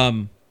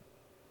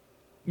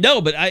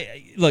 No, but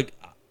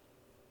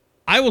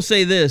I will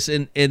say this,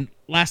 and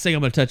last thing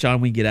I'm going to touch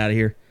on, we can get out of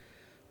here.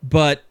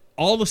 But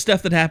all the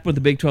stuff that happened with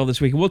the Big 12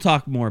 this week, and we'll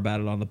talk more about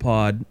it on the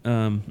pod,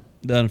 the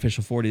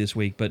Unofficial 40 this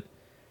week, but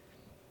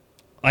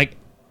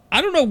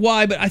I don't know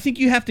why, but I think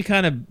you have to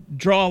kind of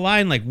draw a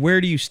line, like,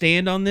 where do you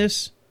stand on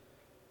this?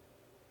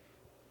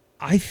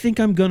 I think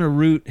I'm going to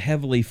root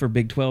heavily for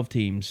Big 12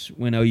 teams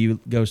when OU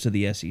goes to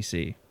the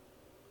SEC.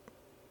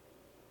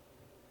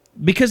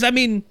 Because, I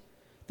mean,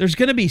 there's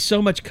going to be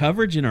so much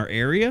coverage in our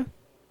area,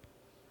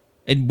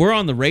 and we're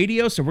on the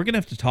radio, so we're going to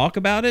have to talk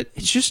about it.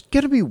 It's just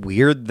going to be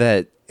weird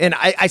that, and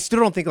I still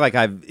don't think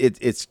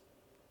it's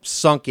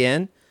sunk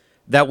in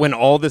that when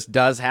all this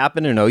does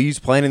happen and OU's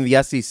playing in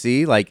the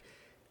SEC, like,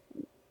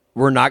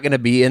 we're not going to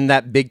be in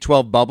that Big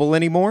 12 bubble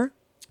anymore.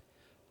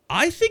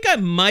 I think I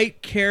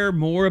might care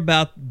more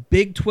about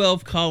Big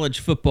 12 college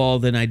football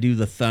than I do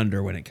the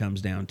Thunder when it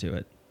comes down to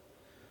it.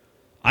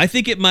 I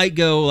think it might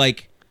go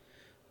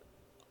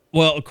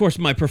well, of course,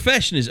 my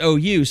profession is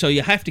OU, so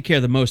you have to care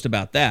the most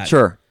about that.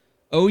 Sure.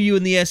 OU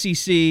in the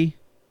SEC,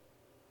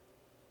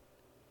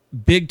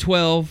 Big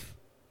 12,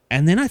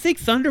 and then I think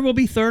Thunder will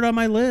be third on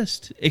my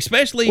list.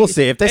 Especially, we'll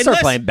see if they start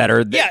playing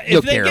better.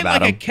 You'll care get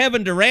about like them. a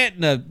Kevin Durant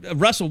and a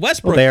Russell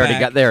Westbrook.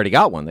 Well, they already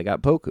got one. They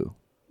got Poku.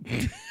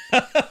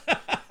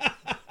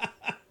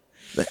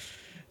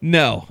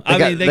 No,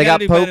 they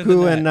got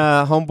Poku and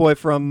homeboy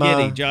from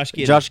Giddey, Josh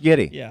Giddey. Josh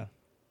Giddey. Yeah.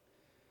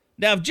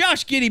 Now, if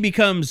Josh Giddey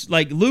becomes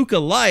like Luka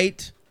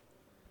Light,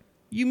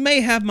 you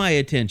may have my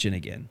attention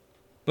again.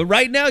 But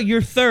right now,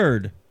 you're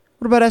third.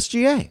 What about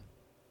SGA?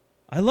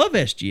 I love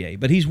SGA,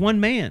 but he's one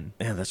man.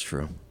 Yeah, that's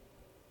true.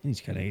 He's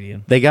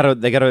Canadian. They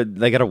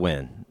gotta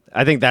win.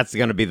 I think that's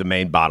going to be the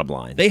main bottom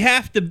line. They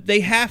have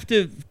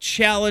to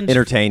challenge,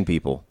 Entertain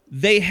people.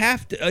 They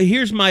have to.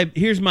 Here's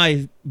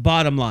my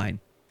bottom line.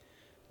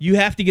 You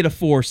have to get a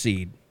 4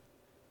 seed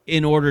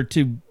in order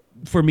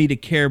for me to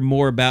care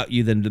more about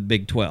you than the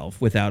Big 12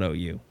 without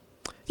OU.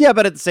 Yeah,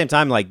 but at the same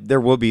time, like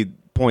there will be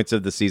points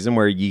of the season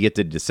where you get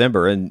to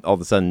December and all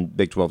of a sudden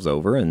Big 12's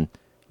over and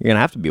you're going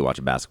to have to be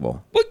watching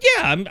basketball. Well,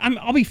 yeah,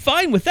 I'll be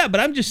fine with that, but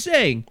I'm just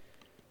saying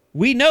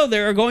we know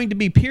there are going to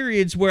be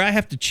periods where I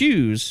have to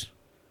choose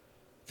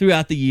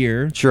throughout the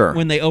year, sure,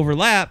 when they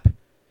overlap.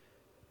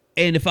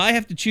 And if I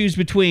have to choose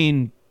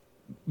between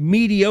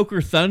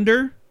mediocre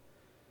Thunder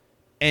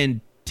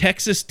and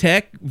Texas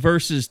Tech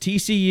versus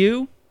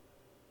TCU,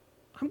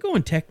 I'm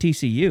going Tech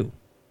TCU.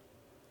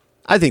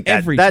 I think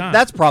every time.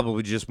 That's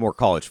probably just more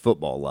college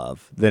football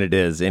love than it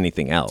is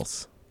anything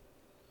else.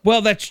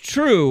 Well, that's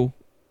true.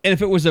 And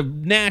if it was a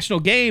national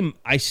game,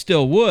 I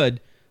still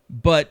would.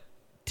 But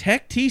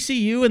Tech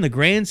TCU in the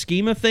grand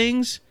scheme of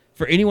things,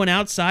 for anyone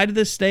outside of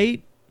this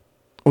state,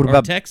 what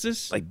about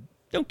Texas? Like,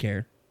 don't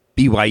care.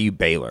 BYU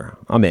Baylor.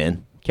 I'm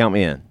in. Count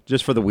me in.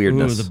 Just for the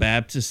weirdness. Ooh, the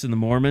Baptists and the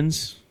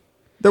Mormons.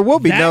 There will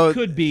be that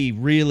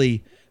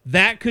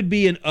could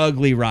be an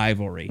ugly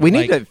rivalry. We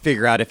need to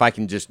figure out if I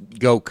can just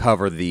go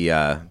cover the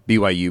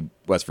BYU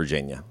West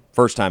Virginia.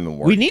 First time in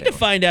Warren. We need to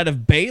find out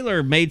if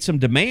Baylor made some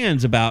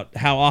demands about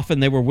how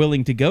often they were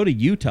willing to go to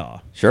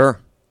Utah. Sure.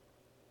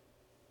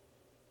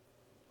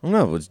 I don't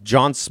know. Was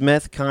John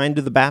Smith kind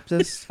to the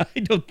Baptists? I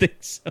don't think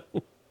so.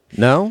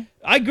 No?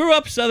 I grew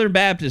up Southern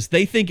Baptist.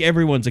 They think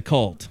everyone's a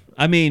cult.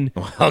 I mean,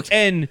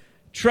 and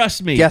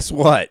trust me. Guess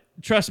what?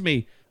 Trust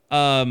me.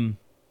 Mr.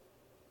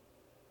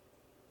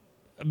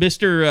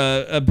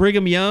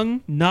 Brigham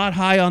Young, not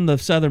high on the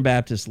Southern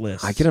Baptist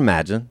list. I can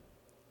imagine.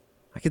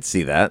 I could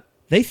see that.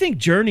 They think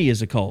Journey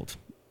is a cult.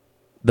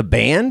 The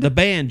band? The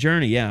band,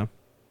 Journey, yeah.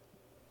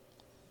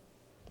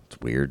 It's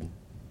weird.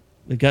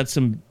 They got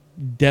some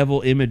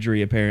devil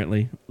imagery,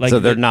 apparently. So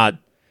they're not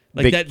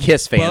big that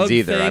Kiss fans bug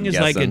either, thing I'm is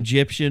guessing. like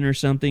Egyptian or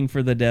something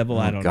for the devil.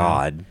 I don't know.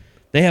 God.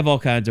 They have all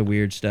kinds of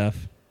weird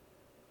stuff.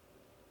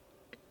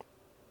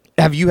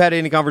 Have you had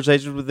any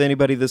conversations with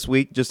anybody this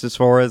week, just as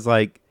far as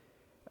like,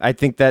 I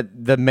think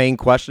that the main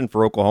question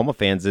for Oklahoma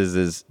fans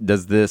is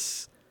does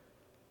this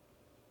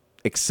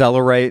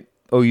accelerate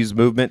OU's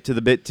movement to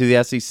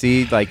the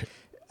SEC? Like,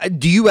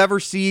 do you ever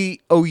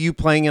see OU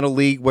playing in a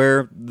league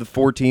where the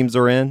 4 teams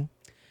are in?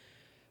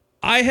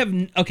 I'll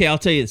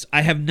tell you this.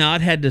 I have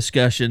not had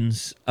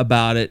discussions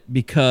about it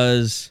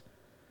because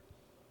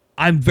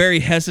I'm very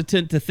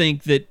hesitant to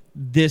think that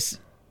this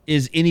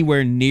is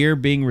anywhere near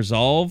being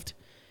resolved.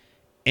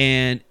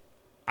 And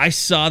I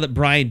saw that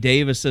Brian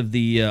Davis of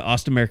the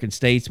Austin American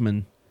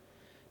Statesman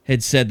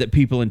had said that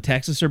people in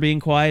Texas are being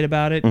quiet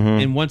about it. Mm-hmm.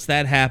 And once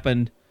that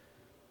happened,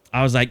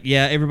 I was like,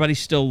 yeah, everybody's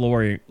still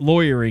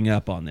lawyering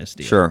up on this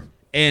deal. Sure.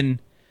 And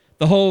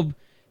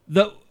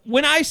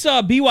when I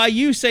saw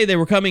BYU say they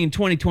were coming in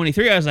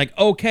 2023, I was like,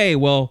 okay,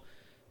 well,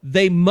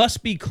 they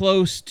must be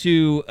close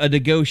to a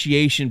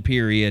negotiation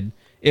period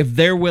if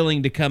they're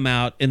willing to come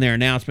out in their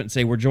announcement and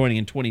say we're joining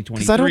in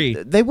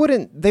 2023. They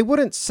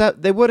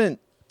wouldn't.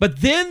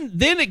 But then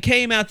it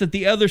came out that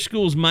the other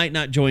schools might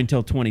not join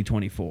till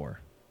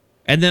 2024.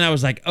 And then I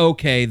was like,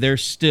 okay, they're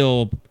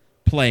still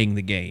playing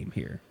the game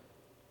here.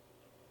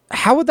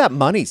 How would that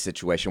money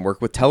situation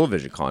work with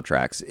television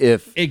contracts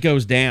if it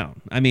goes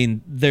down? I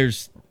mean,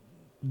 there's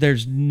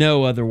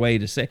no other way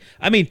to say.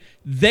 I mean,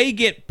 they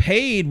get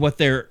paid what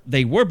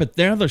they were, but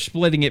now they're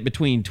splitting it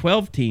between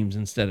 12 teams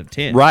instead of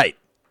 10. Right.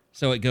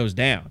 So it goes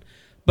down.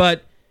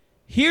 But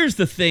here's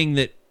the thing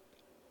that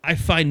I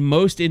find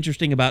most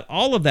interesting about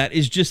all of that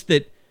is just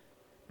that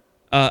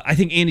I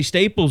think Andy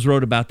Staples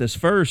wrote about this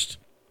first.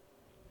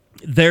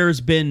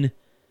 There's been,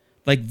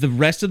 like, the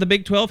rest of the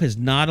Big 12 has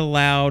not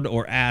allowed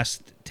or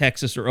asked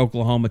Texas or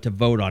Oklahoma to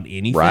vote on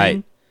anything.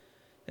 Right.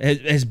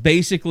 Has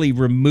basically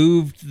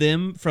removed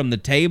them from the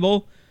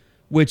table,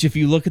 which if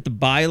you look at the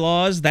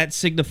bylaws, that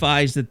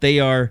signifies that they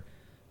are,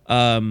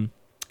 and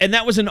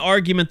that was an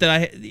argument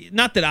that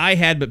not that I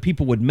had, but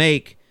people would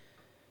make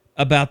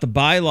about the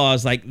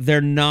bylaws, like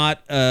they're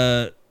not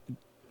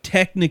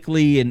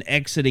technically an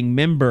exiting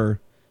member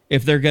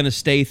if they're going to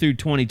stay through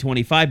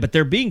 2025, but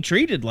they're being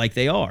treated like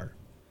they are.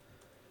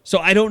 So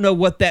I don't know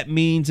what that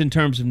means in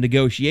terms of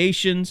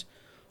negotiations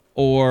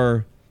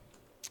or...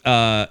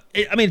 I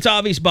mean, it's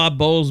obvious Bob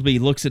Bowlesby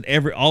looks at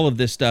all of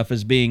this stuff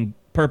as being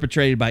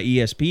perpetrated by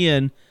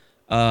ESPN,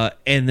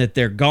 and that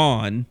they're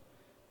gone,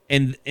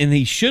 and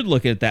he should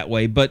look at it that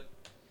way. But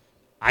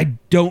I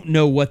don't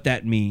know what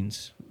that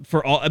means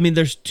for all. I mean,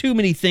 there's too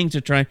many things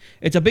to try.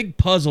 It's a big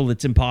puzzle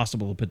that's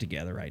impossible to put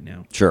together right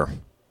now. Sure,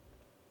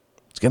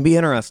 it's gonna be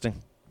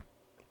interesting.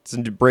 It's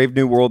a brave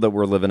new world that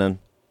we're living in.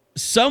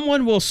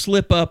 Someone will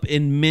slip up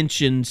and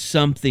mention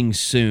something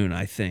soon,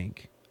 I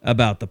think,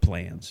 about the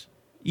plans.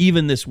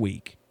 Even this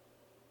week.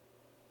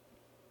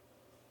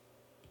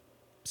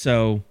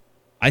 So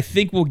I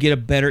think we'll get a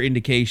better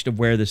indication of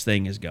where this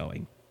thing is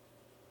going.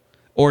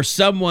 or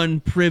someone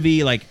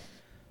privy, like,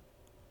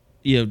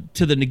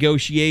 to the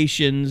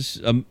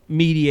negotiations, a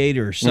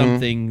mediator or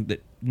something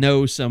that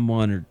knows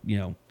someone,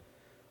 or,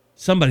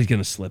 somebody's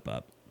going to slip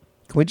up.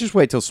 Can we just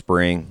wait till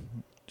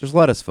spring? Just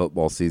let us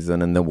football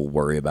season, and then we'll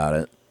worry about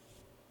it.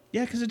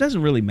 Yeah, because it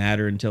doesn't really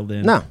matter until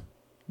then. No,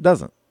 it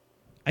doesn't.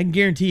 I can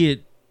guarantee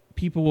it.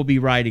 People will be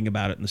writing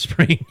about it in the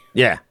spring.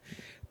 Yeah.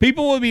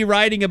 People will be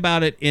writing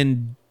about it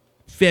in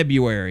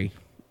February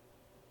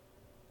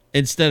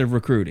instead of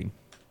recruiting.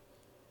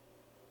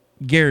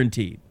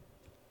 Guaranteed.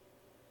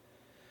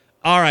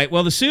 All right.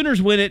 Well, the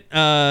Sooners win it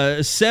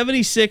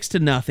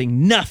 76-0.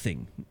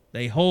 Nothing.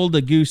 They hold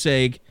a goose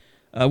egg,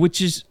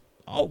 which is,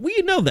 we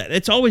know that.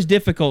 It's always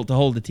difficult to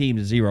hold a team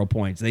to 0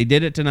 points. They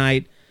did it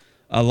tonight.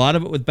 A lot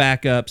of it with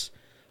backups.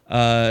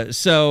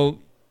 So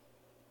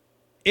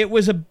it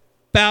was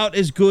about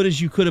as good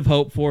as you could have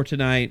hoped for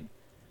tonight.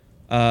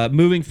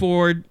 Moving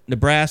forward,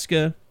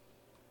 Nebraska,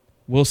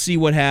 we'll see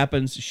what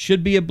happens.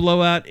 Should be a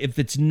blowout. If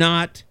it's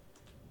not,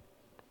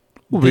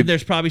 then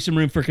there's probably some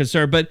room for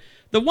concern. But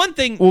the one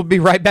thing... We'll be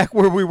right back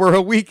where we were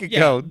a week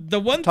ago. Yeah, the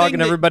one talking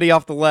thing everybody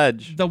off the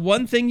ledge. The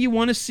one thing you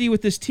want to see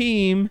with this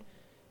team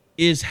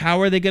is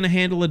how are they going to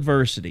handle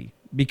adversity?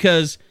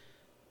 Because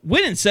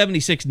winning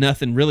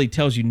 76-0 really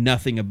tells you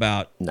nothing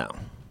about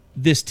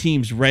this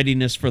team's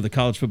readiness for the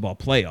college football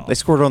playoff. They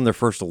scored on their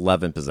first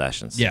 11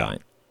 possessions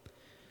tonight.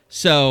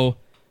 So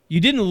you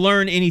didn't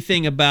learn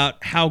anything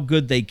about how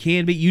good they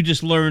can be. You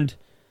just learned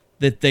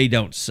that they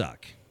don't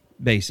suck,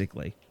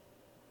 basically.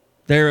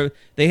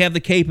 They have the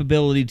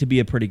capability to be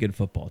a pretty good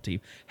football team.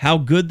 How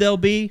good they'll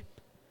be,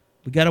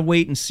 we got to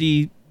wait and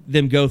see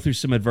them go through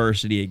some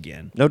adversity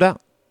again. No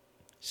doubt.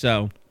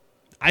 So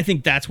I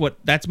think that's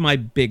my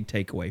big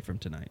takeaway from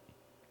tonight.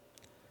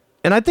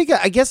 And I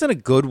guess in a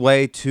good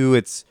way too,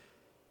 it's,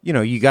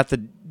 you got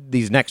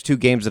these next 2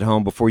 games at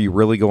home before you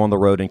really go on the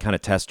road and kind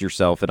of test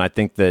yourself. And I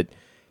think that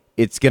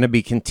it's going to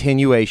be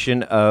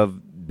continuation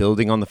of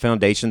building on the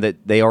foundation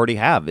that they already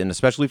have. And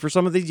especially for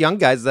some of these young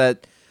guys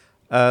that,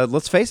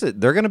 let's face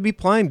it, they're going to be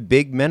playing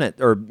big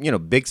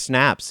big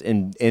snaps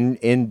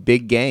in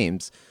big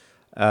games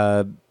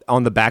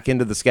on the back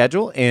end of the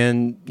schedule.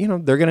 And,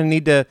 they're going to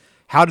need to,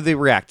 how do they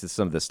react to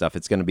some of this stuff?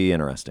 It's going to be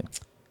interesting.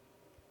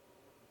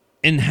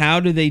 And how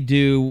do they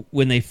do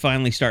when they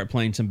finally start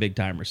playing some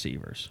big-time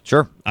receivers?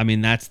 Sure. I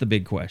mean, that's the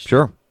big question.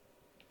 Sure.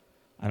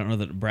 I don't know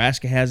that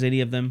Nebraska has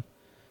any of them.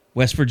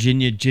 West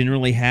Virginia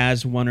generally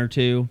has 1 or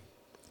 2.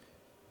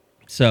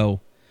 So,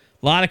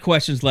 a lot of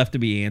questions left to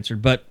be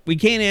answered, but we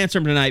can't answer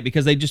them tonight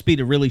because they just beat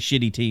a really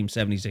shitty team,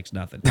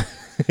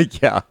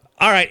 76-0. Yeah.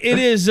 All right, it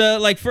is,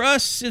 for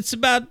us, it's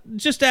about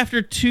just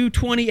after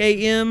 2:20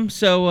 a.m.,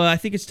 so I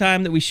think it's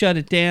time that we shut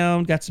it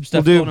down. Got some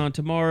stuff going on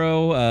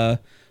tomorrow.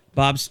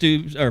 Bob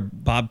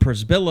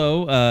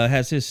Perzibillo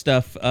has his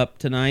stuff up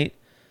tonight.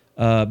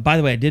 By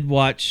the way, I did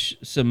watch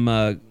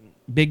some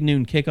Big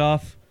Noon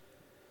Kickoff.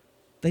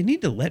 They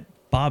need to let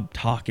Bob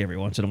talk every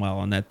once in a while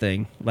on that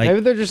thing. Like, maybe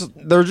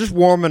they're just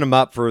warming him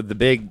up for the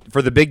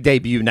big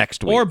debut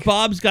next week. Or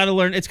Bob's got to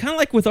learn. It's kind of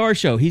like with our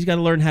show. He's got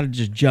to learn how to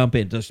just jump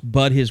in, just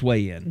butt his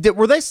way in.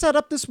 Were they set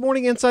up this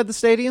morning inside the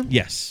stadium?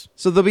 Yes.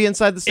 So they'll be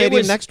inside the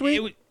stadium next week?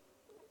 This week?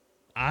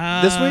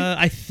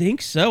 I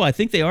think so. I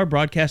think they are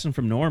broadcasting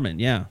from Norman,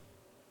 yeah.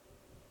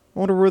 I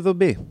wonder where they'll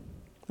be.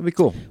 That'd be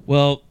cool.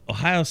 Well,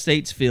 Ohio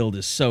State's field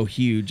is so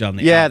huge on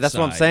the outside. That's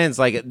what I'm saying. It's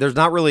like there's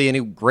not really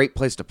any great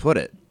place to put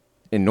it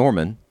in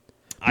Norman.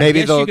 I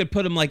guess you could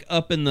put them like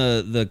up in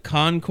the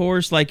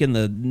concourse, like in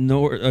the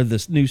north or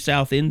the new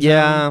south end zone.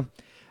 Yeah,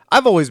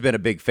 I've always been a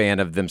big fan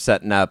of them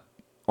setting up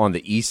on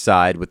the east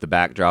side with the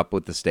backdrop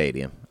with the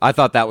stadium. I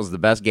thought that was the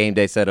best game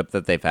day setup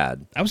that they've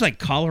had. That was like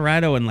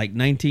Colorado in like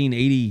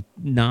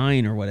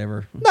 1989 or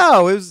whatever.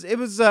 No, it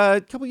was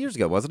a couple years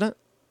ago, wasn't it?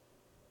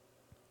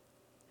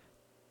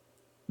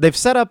 They've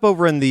set up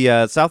over in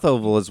the South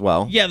Oval as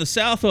well. Yeah, the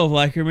South Oval,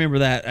 I can remember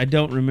that. I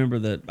don't remember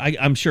that.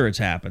 I'm sure it's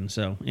happened,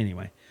 so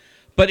anyway.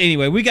 But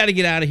anyway, we got to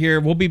get out of here.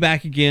 We'll be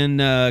back again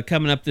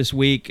coming up this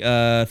week.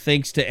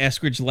 Thanks to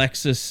Eskridge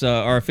Lexus,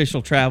 our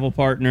official travel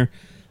partner,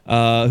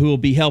 who will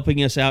be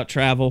helping us out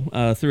travel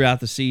throughout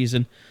the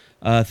season.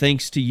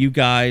 Thanks to you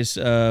guys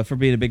for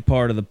being a big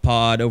part of the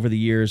pod over the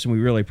years, and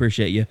we really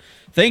appreciate you.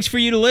 Thanks for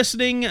you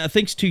listening.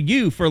 Thanks to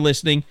you for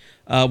listening.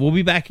 We'll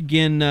be back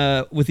again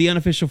with the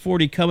Unofficial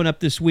 40 coming up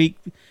this week.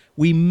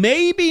 We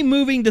may be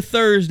moving to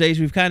Thursdays.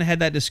 We've kind of had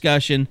that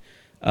discussion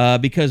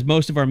because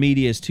most of our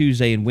media is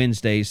Tuesday and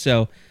Wednesdays.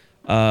 So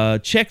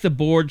check the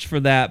boards for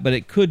that, but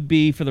it could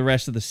be for the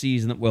rest of the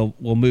season that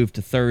we'll move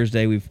to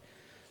Thursday. We've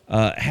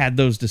had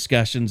those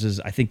discussions as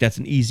I think that's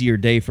an easier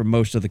day for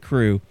most of the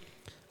crew.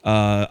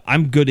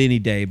 I'm good any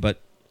day, but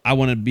I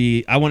want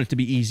it to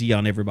be easy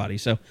on everybody.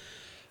 So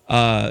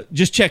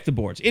just check the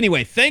boards.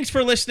 Anyway, thanks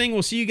for listening.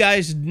 We'll see you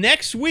guys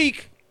next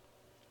week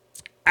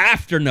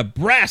after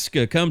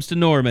Nebraska comes to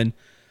Norman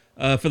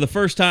for the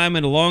first time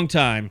in a long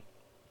time,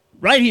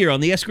 right here on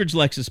the Eskridge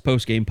Lexus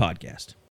Postgame Podcast.